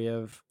imagery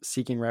of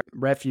seeking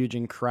refuge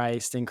in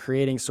Christ and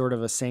creating sort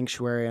of a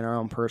sanctuary in our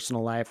own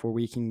personal life where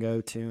we can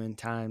go to in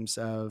times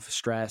of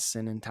stress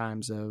and in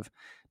times of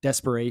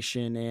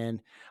desperation.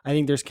 And I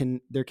think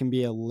there can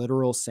be a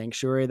literal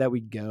sanctuary that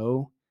we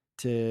go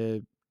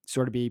to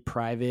sort of be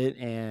private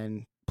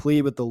and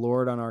plead with the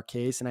Lord on our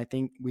case. And I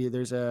think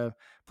there's a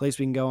place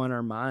we can go in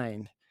our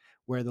mind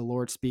where the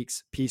Lord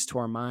speaks peace to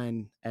our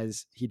mind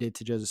as he did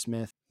to Joseph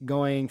Smith.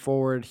 Going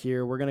forward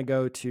here, we're going to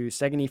go to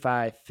 2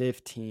 Nephi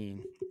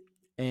 15.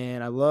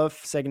 And I love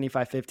 2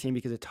 Nephi 15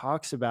 because it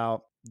talks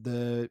about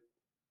the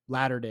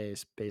latter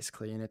days,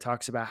 basically. And it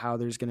talks about how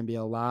there's going to be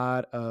a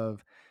lot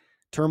of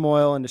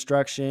turmoil and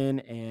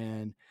destruction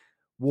and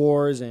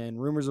wars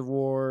and rumors of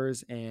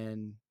wars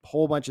and a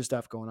whole bunch of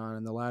stuff going on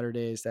in the latter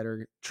days that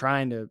are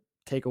trying to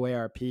take away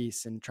our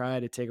peace and try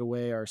to take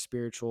away our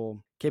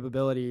spiritual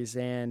capabilities.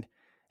 And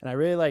I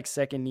really like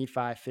 2 Nephi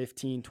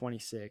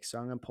 15:26. So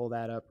I'm going to pull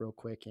that up real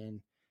quick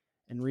and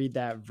read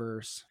that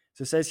verse.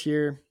 So it says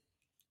here,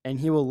 and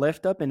he will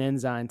lift up an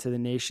ensign to the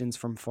nations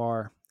from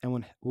far,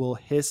 and will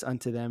hiss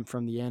unto them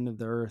from the end of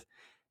the earth.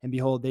 And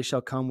behold, they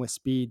shall come with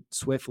speed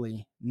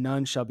swiftly.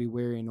 None shall be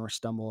weary nor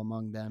stumble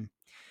among them.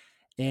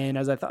 And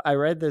as I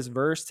read this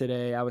verse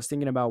today, I was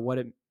thinking about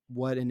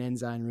what an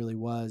ensign really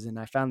was. And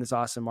I found this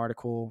awesome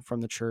article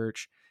from the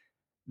church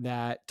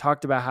that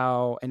talked about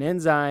how an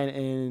ensign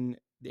in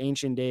the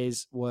ancient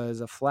days was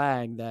a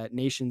flag that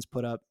nations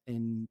put up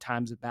in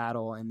times of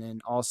battle. And then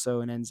also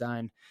an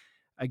ensign,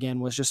 again,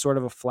 was just sort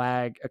of a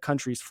flag, a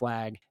country's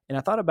flag. And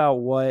I thought about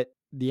what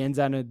the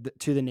ensign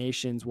to the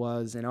nations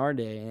was in our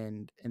day.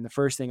 And the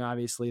first thing,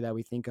 obviously, that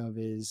we think of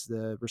is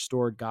the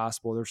restored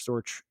gospel, the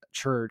restored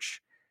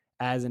church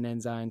as an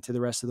ensign to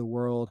the rest of the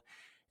world.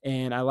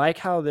 And I like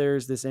how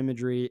there's this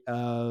imagery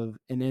of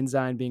an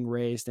ensign being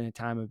raised in a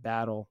time of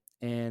battle.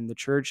 And the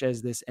church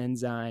as this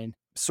ensign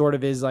sort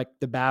of is like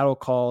the battle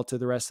call to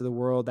the rest of the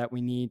world that we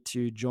need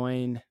to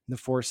join the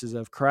forces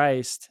of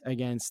Christ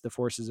against the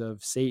forces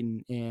of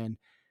Satan and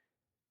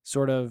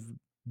sort of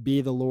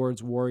be the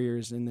Lord's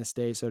warriors in this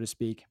day, so to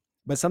speak.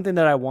 But something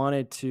that I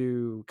wanted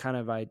to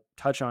I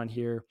touch on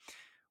here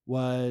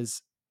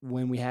was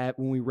when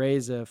we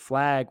raise a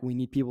flag, we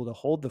need people to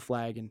hold the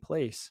flag in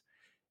place.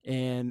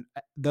 And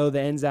though the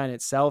ensign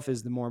itself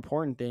is the more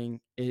important thing,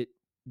 it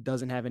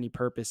doesn't have any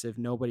purpose if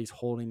nobody's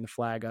holding the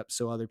flag up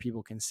so other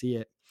people can see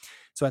it.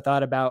 So I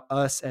thought about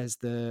us as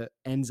the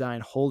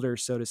ensign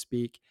holders, so to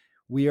speak.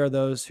 We are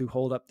those who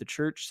hold up the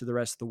church to the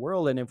rest of the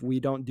world. And if we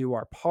don't do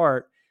our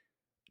part,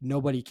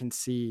 nobody can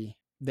see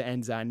the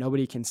ensign.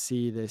 Nobody can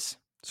see this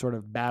sort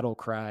of battle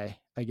cry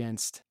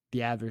against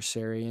the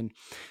adversary. And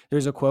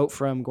there's a quote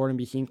from Gordon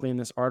B. Hinckley in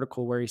this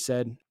article where he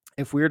said,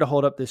 if we are to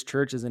hold up this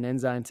church as an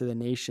ensign to the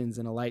nations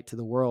and a light to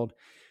the world,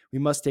 we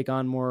must take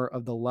on more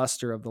of the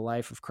luster of the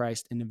life of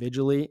Christ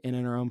individually and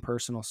in our own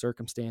personal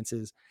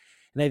circumstances.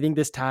 And I think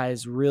this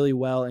ties really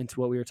well into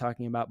what we were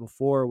talking about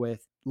before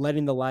with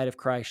letting the light of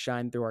Christ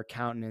shine through our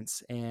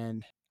countenance.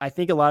 And I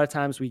think a lot of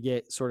times we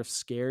get sort of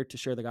scared to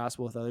share the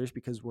gospel with others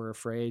because we're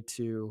afraid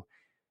to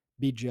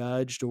be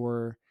judged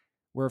or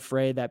we're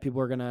afraid that people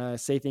are going to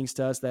say things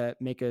to us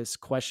that make us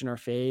question our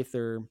faith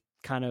or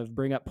kind of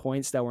bring up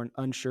points that we're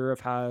unsure of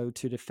how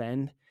to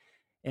defend.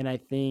 And I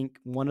think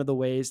one of the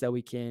ways that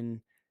we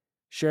can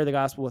share the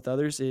gospel with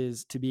others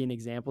is to be an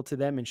example to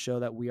them and show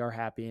that we are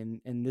happy.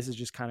 And this is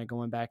just kind of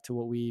going back to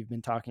what we've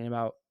been talking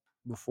about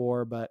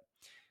before, but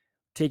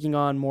taking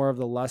on more of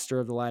the luster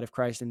of the light of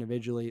Christ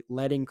individually,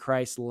 letting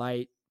Christ's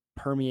light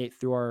permeate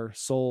through our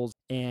souls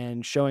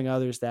and showing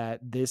others that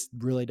this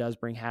really does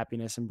bring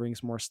happiness and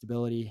brings more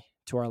stability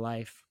to our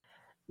life.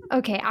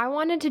 Okay, I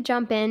wanted to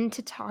jump in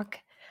to talk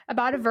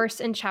about a verse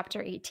in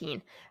chapter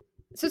 18.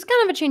 So it's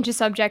kind of a change of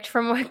subject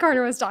from what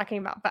Carter was talking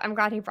about, but I'm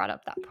glad he brought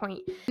up that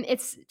point.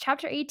 It's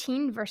chapter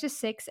 18, verses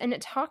 6, and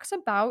it talks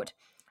about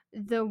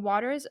the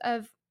waters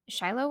of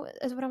Shiloh,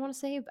 is what I want to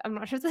say. I'm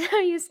not sure if that's how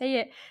you say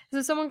it.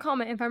 So someone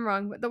comment if I'm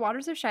wrong, but the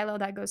waters of Shiloh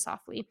that goes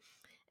softly.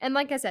 And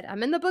like I said,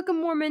 I'm in the Book of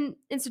Mormon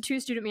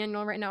Institute student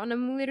manual right now, and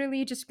I'm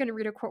literally just going to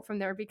read a quote from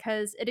there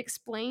because it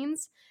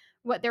explains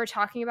what they're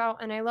talking about.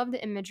 And I love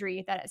the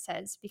imagery that it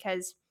says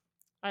because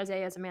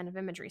Isaiah is a man of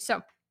imagery.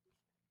 So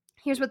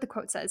here's what the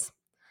quote says.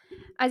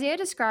 Isaiah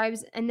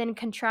describes and then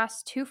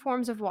contrasts two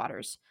forms of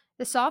waters: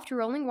 the soft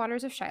rolling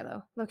waters of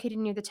Shiloh, located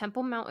near the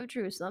Temple Mount of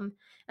Jerusalem,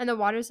 and the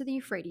waters of the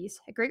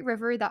Euphrates, a great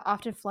river that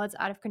often floods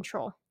out of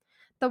control.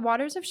 The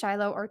waters of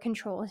Shiloh are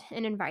controlled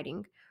and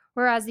inviting,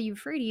 whereas the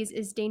Euphrates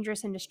is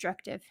dangerous and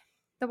destructive.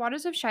 The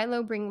waters of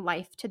Shiloh bring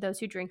life to those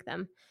who drink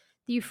them.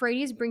 The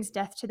Euphrates brings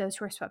death to those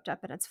who are swept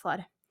up in its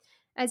flood.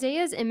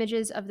 Isaiah's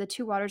images of the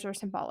two waters are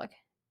symbolic.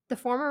 The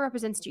former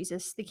represents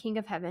Jesus, the King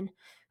of Heaven,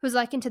 who is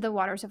likened to the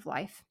waters of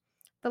life.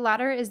 The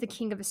latter is the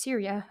king of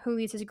Assyria, who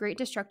leads his great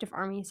destructive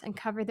armies and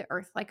cover the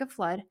earth like a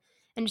flood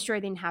and destroy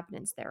the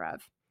inhabitants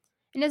thereof.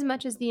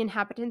 Inasmuch as the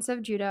inhabitants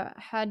of Judah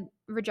had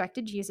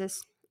rejected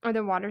Jesus, or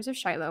the waters of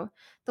Shiloh,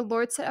 the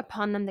Lord set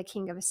upon them the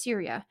king of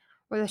Assyria,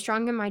 or the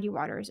strong and mighty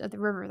waters of the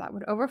river that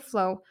would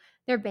overflow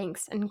their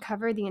banks and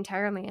cover the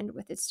entire land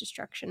with its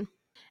destruction.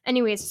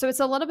 Anyways, so it's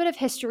a little bit of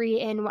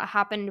history in what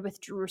happened with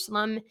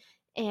Jerusalem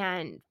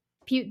and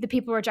the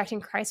people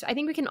rejecting Christ. I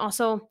think we can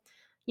also,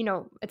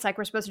 it's like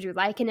we're supposed to do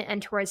liken it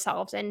and to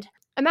ourselves. And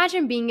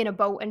imagine being in a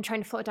boat and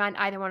trying to float down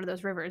either one of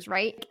those rivers,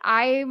 right?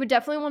 I would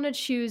definitely want to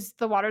choose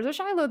the waters of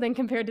Shiloh than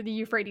compared to the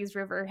Euphrates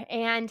River.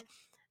 And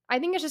I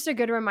think it's just a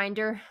good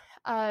reminder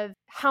of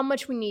how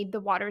much we need the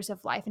waters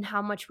of life and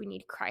how much we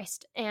need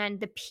Christ and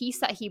the peace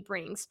that he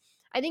brings.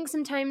 I think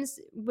sometimes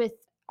with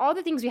all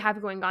the things we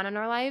have going on in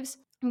our lives,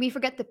 we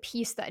forget the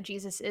peace that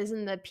Jesus is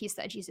and the peace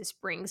that Jesus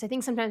brings. I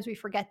think sometimes we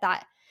forget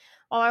that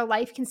while our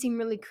life can seem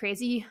really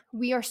crazy,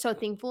 we are so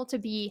thankful to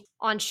be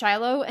on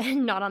Shiloh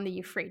and not on the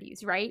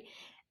Euphrates, right?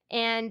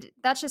 And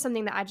that's just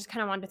something that I just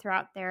kind of wanted to throw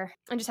out there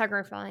and just how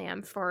grateful I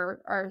am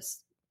for our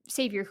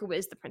Savior who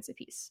is the Prince of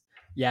Peace.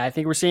 Yeah, I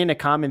think we're seeing a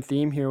common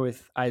theme here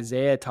with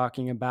Isaiah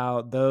talking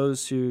about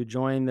those who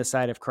join the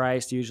side of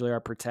Christ usually are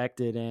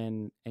protected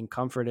and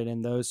comforted,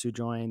 and those who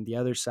join the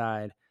other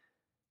side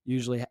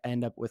usually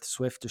end up with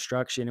swift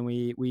destruction. And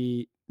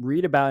we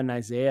read about in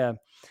Isaiah,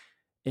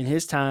 in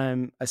his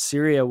time,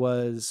 Assyria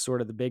was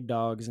sort of the big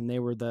dogs, and they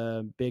were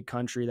the big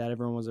country that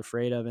everyone was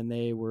afraid of, and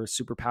they were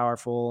super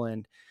powerful,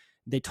 and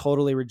they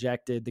totally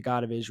rejected the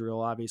God of Israel,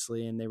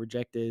 obviously, and they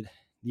rejected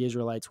the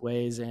Israelites'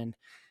 ways, and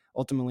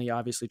ultimately,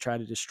 obviously, tried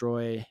to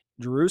destroy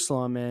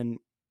Jerusalem. And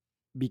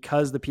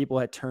because the people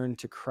had turned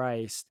to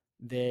Christ,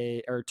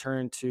 they are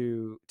turned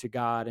to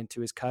God and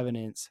to his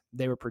covenants,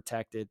 they were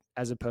protected,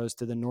 as opposed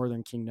to the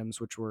northern kingdoms,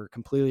 which were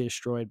completely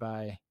destroyed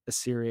by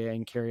Assyria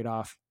and carried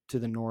off to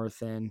the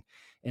north and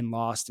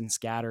lost and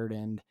scattered.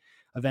 And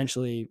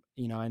eventually,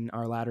 in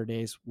our latter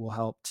days, will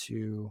help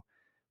to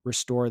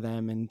restore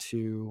them and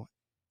to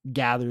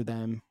gather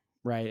them,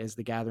 right, as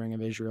the gathering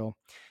of Israel.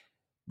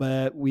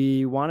 But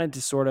we wanted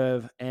to sort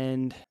of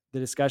end the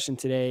discussion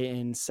today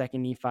in 2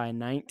 Nephi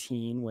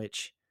 19,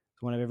 which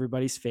is one of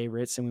everybody's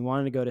favorites. And we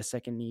wanted to go to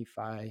 2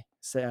 Nephi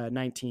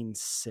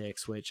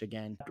 19:6, which,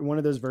 again, one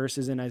of those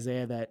verses in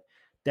Isaiah that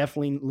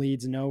definitely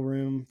leaves no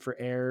room for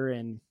error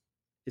and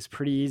is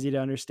pretty easy to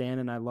understand.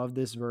 And I love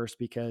this verse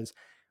because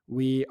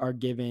we are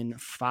given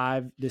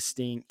 5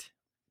 distinct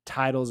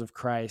titles of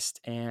Christ.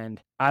 And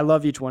I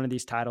love each one of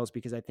these titles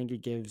because I think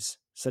it gives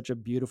such a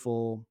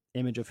beautiful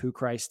image of who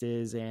Christ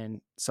is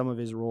and some of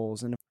his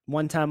roles. And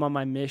one time on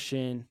my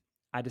mission,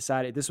 I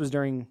decided, this was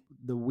during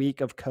the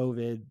week of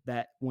COVID,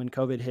 that when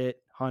COVID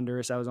hit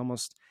Honduras, I was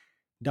almost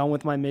done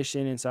with my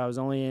mission. And so I was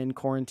only in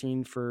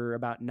quarantine for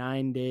about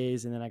 9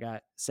 days. And then I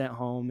got sent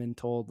home and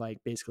told,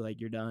 basically,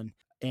 you're done.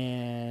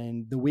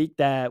 And the week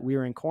that we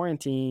were in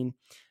quarantine,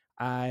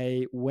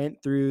 I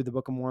went through the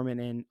Book of Mormon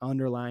and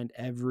underlined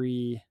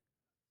every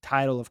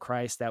title of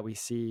Christ that we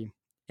see.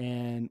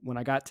 And when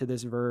I got to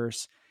this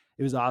verse,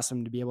 it was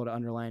awesome to be able to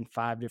underline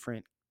 5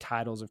 different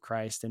titles of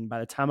Christ. And by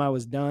the time I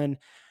was done,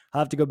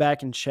 I'll have to go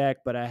back and check,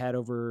 but I had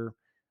over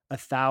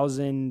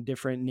 1,000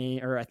 different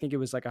names, or I think it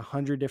was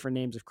 100 different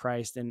names of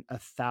Christ and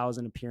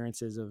 1,000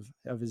 appearances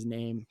of his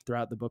name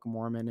throughout the Book of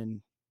Mormon,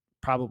 and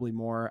probably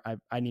more.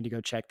 I need to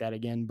go check that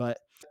again. But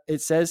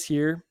it says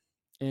here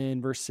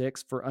in verse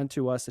 6, for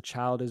unto us a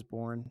child is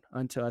born,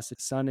 unto us a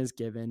son is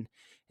given,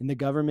 and the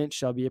government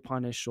shall be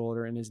upon his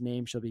shoulder, and his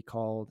name shall be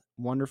called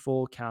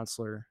Wonderful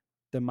Counselor,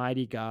 the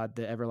Mighty God,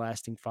 the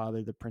Everlasting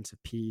Father, the Prince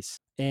of Peace.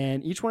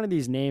 And each one of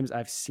these names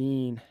I've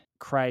seen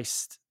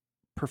Christ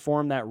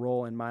perform that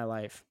role in my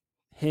life,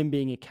 him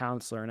being a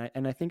counselor.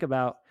 And I think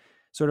about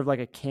sort of like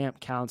a camp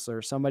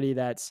counselor, somebody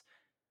that's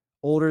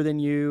older than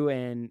you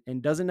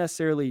and doesn't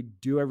necessarily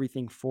do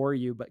everything for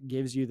you, but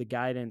gives you the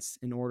guidance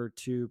in order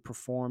to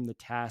perform the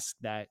task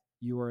that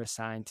you were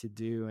assigned to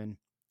do.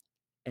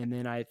 And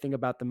then I think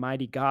about the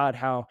mighty God,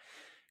 how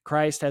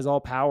Christ has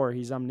all power.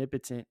 He's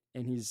omnipotent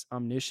and he's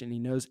omniscient. He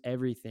knows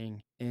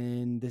everything.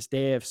 In this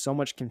day of so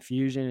much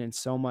confusion and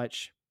so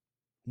much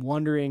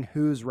wondering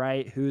who's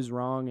right, who's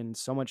wrong, and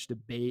so much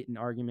debate and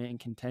argument and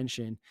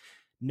contention,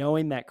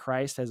 knowing that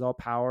Christ has all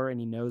power and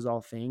he knows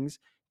all things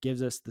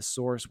gives us the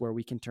source where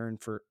we can turn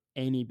for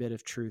any bit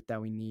of truth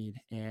that we need.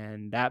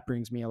 And that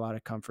brings me a lot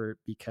of comfort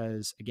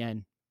because,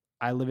 again,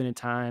 I live in a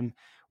time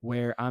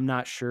where I'm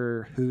not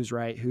sure who's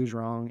right, who's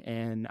wrong,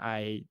 and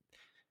I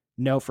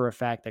know for a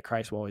fact that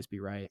Christ will always be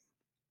right.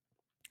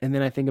 And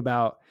then I think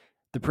about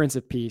the Prince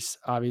of Peace,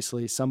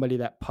 obviously somebody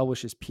that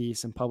publishes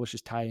peace and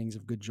publishes tidings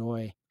of good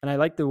joy. And I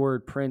like the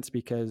word Prince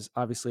because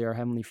obviously our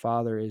Heavenly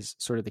Father is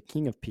sort of the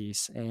King of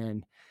Peace.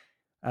 And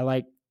I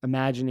like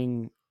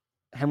imagining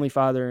Heavenly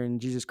Father and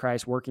Jesus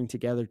Christ working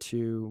together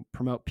to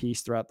promote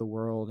peace throughout the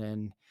world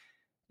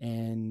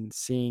and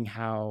seeing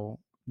how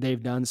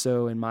they've done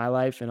so in my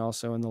life and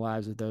also in the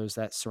lives of those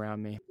that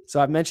surround me. So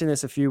I've mentioned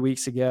this a few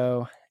weeks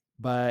ago,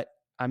 but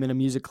I'm in a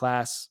music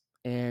class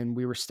and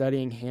we were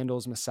studying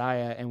Handel's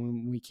Messiah. And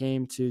when we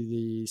came to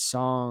the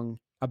song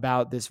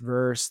about this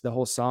verse, the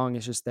whole song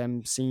is just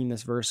them singing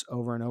this verse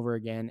over and over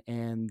again.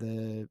 And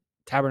the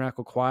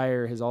Tabernacle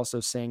Choir has also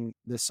sang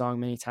this song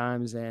many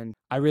times. And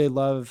I really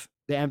love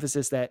the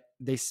emphasis that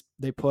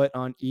they put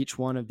on each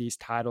one of these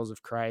titles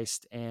of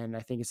Christ. And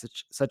I think it's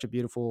such a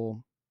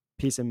beautiful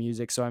piece of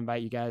music. So I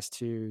invite you guys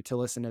to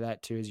listen to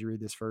that too as you read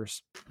this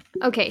verse.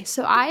 Okay,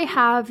 so I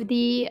have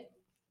the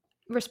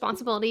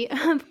responsibility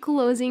of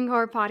closing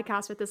our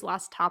podcast with this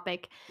last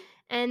topic.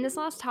 And this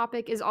last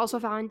topic is also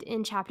found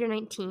in chapter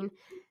 19.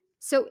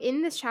 So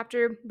in this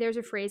chapter, there's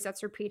a phrase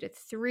that's repeated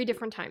 3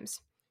 different times.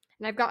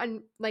 And I've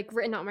gotten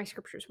written out my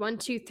scriptures 1,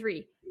 2,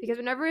 3. Because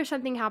whenever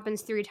something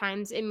happens 3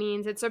 times, it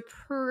means it's a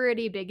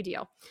pretty big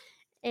deal.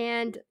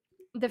 And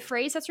the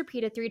phrase that's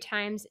repeated 3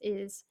 times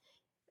is,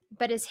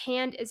 but his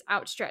hand is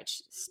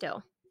outstretched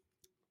still.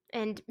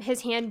 And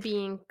his hand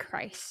being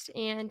Christ.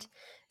 And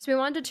so we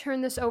wanted to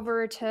turn this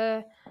over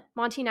to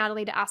Monty and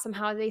Natalie to ask them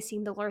how they've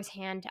seen the Lord's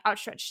hand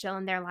outstretched still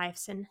in their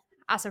lives and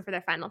ask them for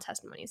their final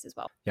testimonies as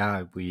well.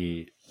 Yeah,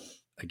 we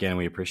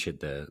appreciate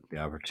the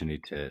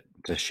opportunity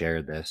to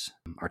share this,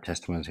 our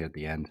testimonies here at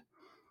the end.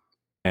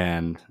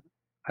 And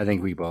I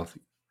think we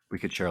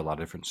could share a lot of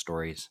different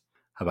stories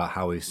about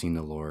how we've seen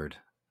the Lord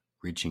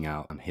reaching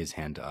out on his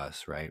hand to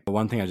us, right? But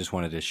one thing I just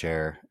wanted to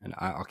share, and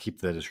I'll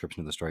keep the description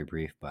of the story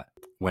brief, but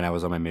when I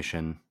was on my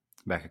mission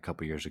back a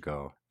couple years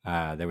ago,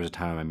 there was a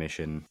time on my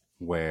mission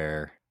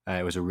where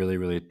it was a really,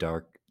 really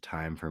dark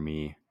time for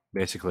me.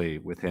 Basically,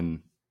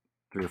 within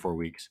 3 or 4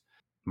 weeks,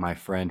 my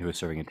friend who was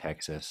serving in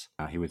Texas,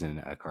 he was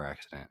in a car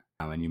accident.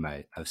 And you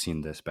might have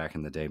seen this back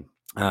in the day.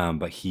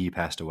 But he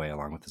passed away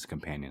along with his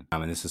companion.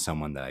 And this is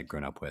someone that I'd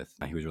grown up with.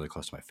 He was really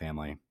close to my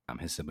family.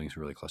 His siblings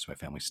were really close to my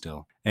family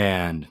still.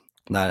 And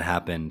that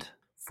happened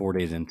 4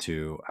 days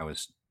into I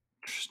was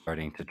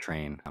starting to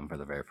train for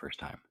the very first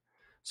time.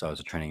 So I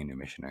was training a new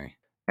missionary.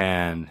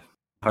 And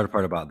hard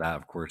part about that,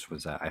 of course,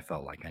 was that I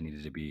felt like I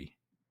needed to be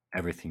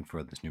everything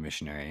for this new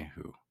missionary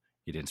who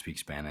he didn't speak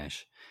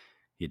Spanish.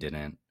 He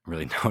didn't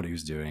really know what he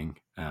was doing.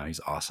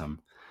 He's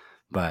awesome,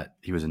 but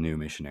he was a new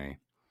missionary.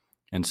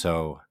 And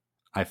so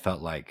I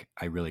felt like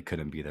I really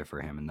couldn't be there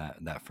for him. And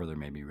that further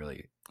made me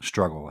really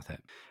struggle with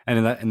it. And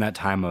in that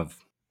time of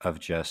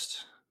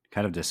just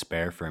kind of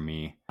despair for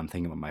me, I'm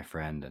thinking about my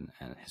friend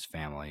and his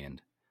family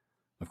and,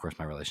 of course,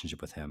 my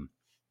relationship with him.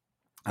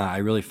 I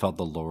really felt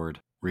the Lord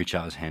reach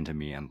out his hand to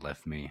me and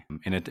lift me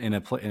in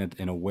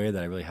a way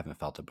that I really haven't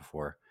felt it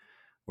before,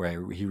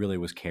 where he really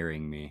was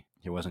carrying me.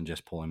 He wasn't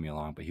just pulling me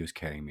along, but he was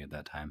carrying me at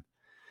that time.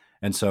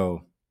 And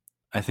so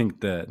I think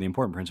the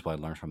important principle I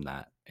learned from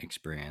that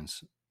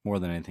experience more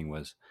than anything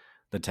was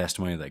the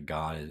testimony that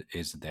God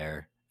is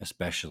there,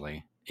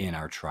 especially in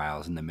our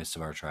trials, in the midst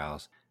of our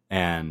trials.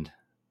 And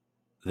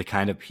the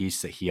kind of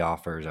peace that he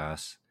offers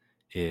us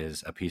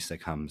is a peace that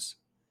comes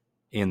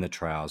in the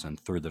trials and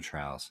through the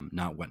trials,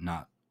 not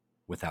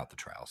without the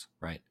trials,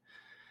 right?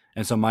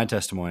 And so my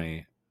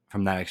testimony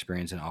from that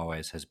experience and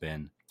always has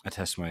been a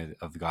testimony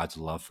of God's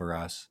love for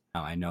us.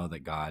 Now, I know that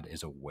God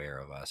is aware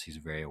of us. He's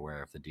very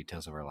aware of the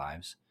details of our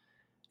lives.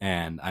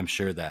 And I'm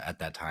sure that at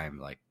that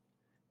time,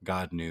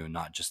 God knew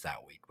not just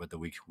that week, but the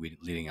week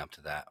leading up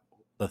to that,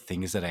 the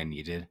things that I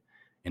needed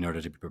in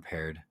order to be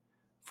prepared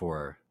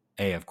for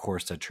A, of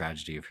course, the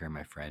tragedy of hearing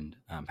my friend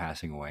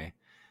passing away,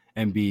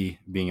 and B,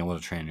 being able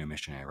to train a new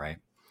missionary, right?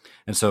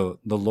 And so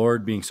the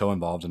Lord being so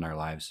involved in our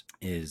lives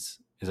is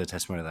is a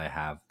testimony that I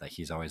have, that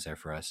he's always there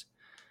for us.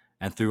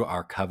 And through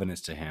our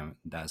covenants to him,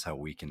 that's how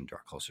we can draw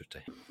closer to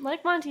him.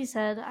 Like Monty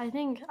said, I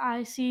think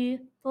I see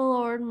the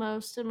Lord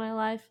most in my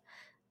life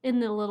in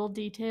the little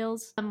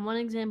details. One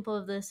example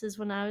of this is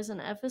when I was an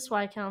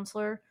FSY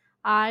counselor,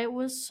 I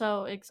was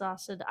so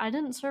exhausted. I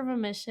didn't serve a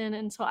mission,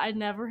 and so I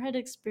never had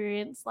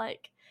experienced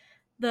like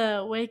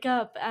the wake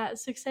up at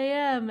 6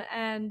 a.m.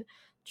 and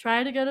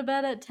try to go to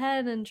bed at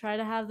 10 and try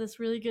to have this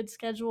really good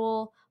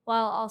schedule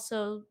while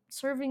also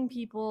serving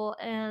people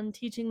and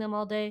teaching them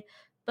all day.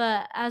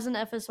 But as an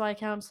FSY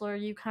counselor,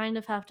 you kind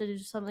of have to do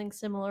something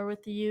similar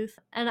with the youth.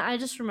 And I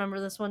just remember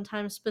this one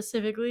time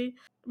specifically.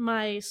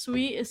 My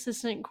sweet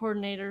assistant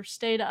coordinator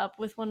stayed up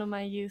with one of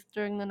my youth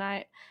during the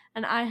night,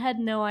 and I had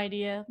no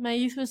idea. My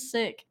youth was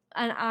sick,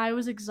 and I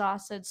was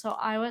exhausted, so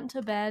I went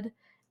to bed,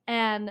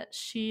 and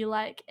she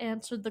like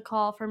answered the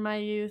call for my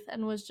youth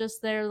and was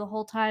just there the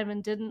whole time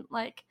and didn't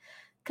like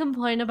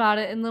complain about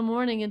it in the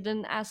morning and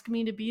didn't ask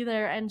me to be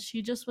there. And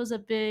she just was a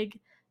big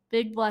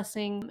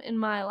blessing in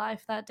my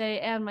life that day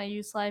and my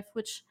youth's life,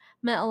 which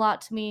meant a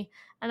lot to me.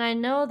 And I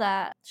know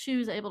that she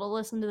was able to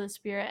listen to the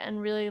Spirit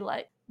and really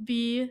like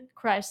be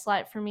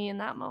Christ-like for me in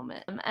that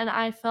moment. And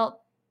I felt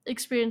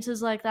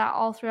experiences like that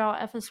all throughout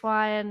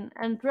FSY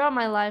and throughout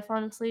my life,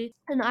 honestly.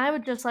 And I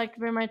would just like to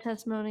bear my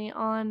testimony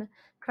on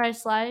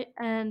Christ's light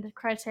and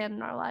Christ's hand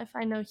in our life.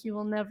 I know he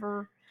will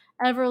never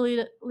ever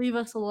leave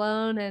us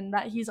alone, and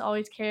that he's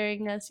always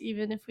carrying us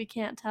even if we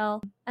can't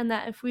tell, and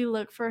that if we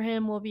look for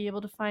him, we'll be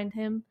able to find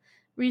him.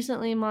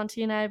 Recently,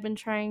 Monty and I have been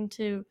trying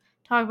to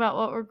talk about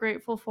what we're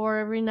grateful for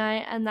every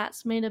night, and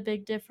that's made a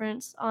big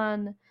difference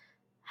on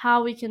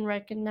how we can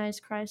recognize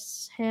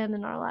Christ's hand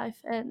in our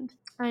life, and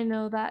I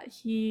know that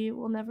he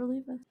will never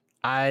leave us.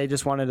 I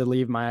just wanted to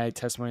leave my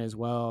testimony as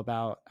well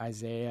about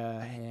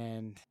Isaiah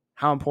and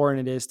how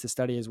important it is to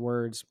study his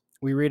words.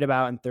 We read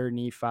about in 3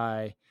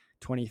 Nephi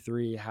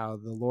 23 how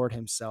the Lord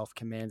himself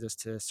commands us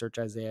to search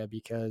Isaiah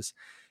because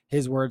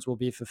his words will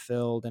be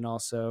fulfilled. And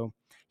also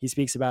he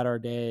speaks about our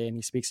day and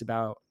he speaks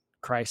about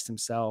Christ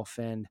himself.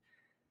 And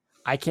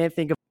I can't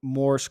think of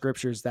more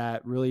scriptures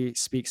that really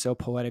speak so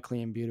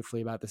poetically and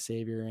beautifully about the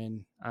Savior.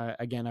 And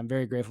again, I'm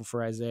very grateful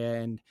for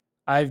Isaiah, and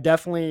I've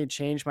definitely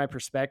changed my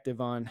perspective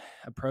on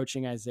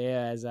approaching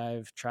Isaiah as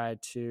I've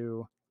tried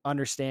to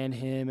understand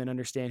him and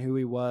understand who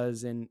he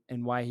was and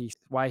why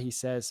he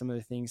says some of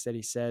the things that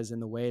he says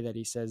and the way that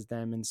he says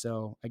them. And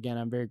so again,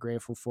 I'm very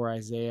grateful for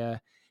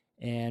Isaiah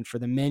and for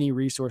the many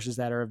resources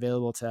that are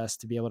available to us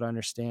to be able to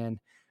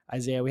understand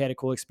Isaiah. We had a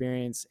cool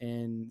experience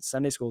in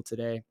Sunday school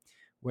today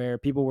where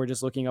people were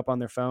just looking up on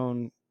their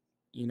phone,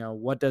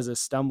 what does a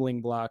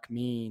stumbling block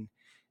mean?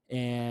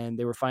 And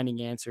they were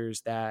finding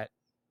answers that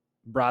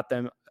brought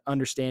them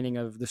understanding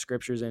of the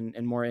scriptures and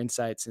more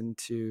insights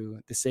into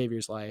the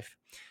Savior's life.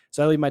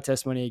 So I leave my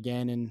testimony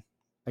again. And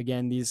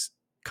again, these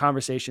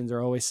conversations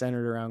are always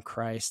centered around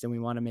Christ, and we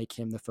want to make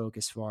him the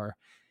focus for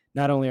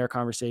not only our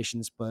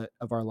conversations, but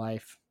of our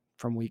life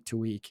from week to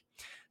week.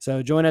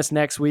 So join us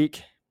next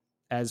week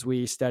as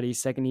we study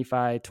 2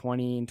 Nephi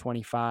 20 and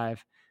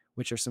 25,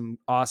 which are some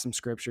awesome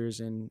scriptures.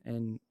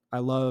 And I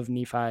love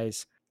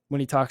Nephi's when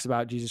he talks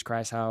about Jesus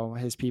Christ, how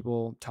his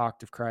people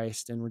talked of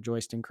Christ and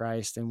rejoiced in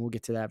Christ. And we'll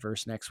get to that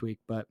verse next week.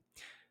 But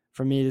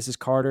for me, this is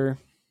Carter.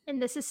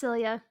 And this is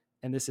Celia.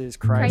 And this is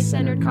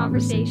Christ-centered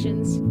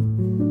Conversations.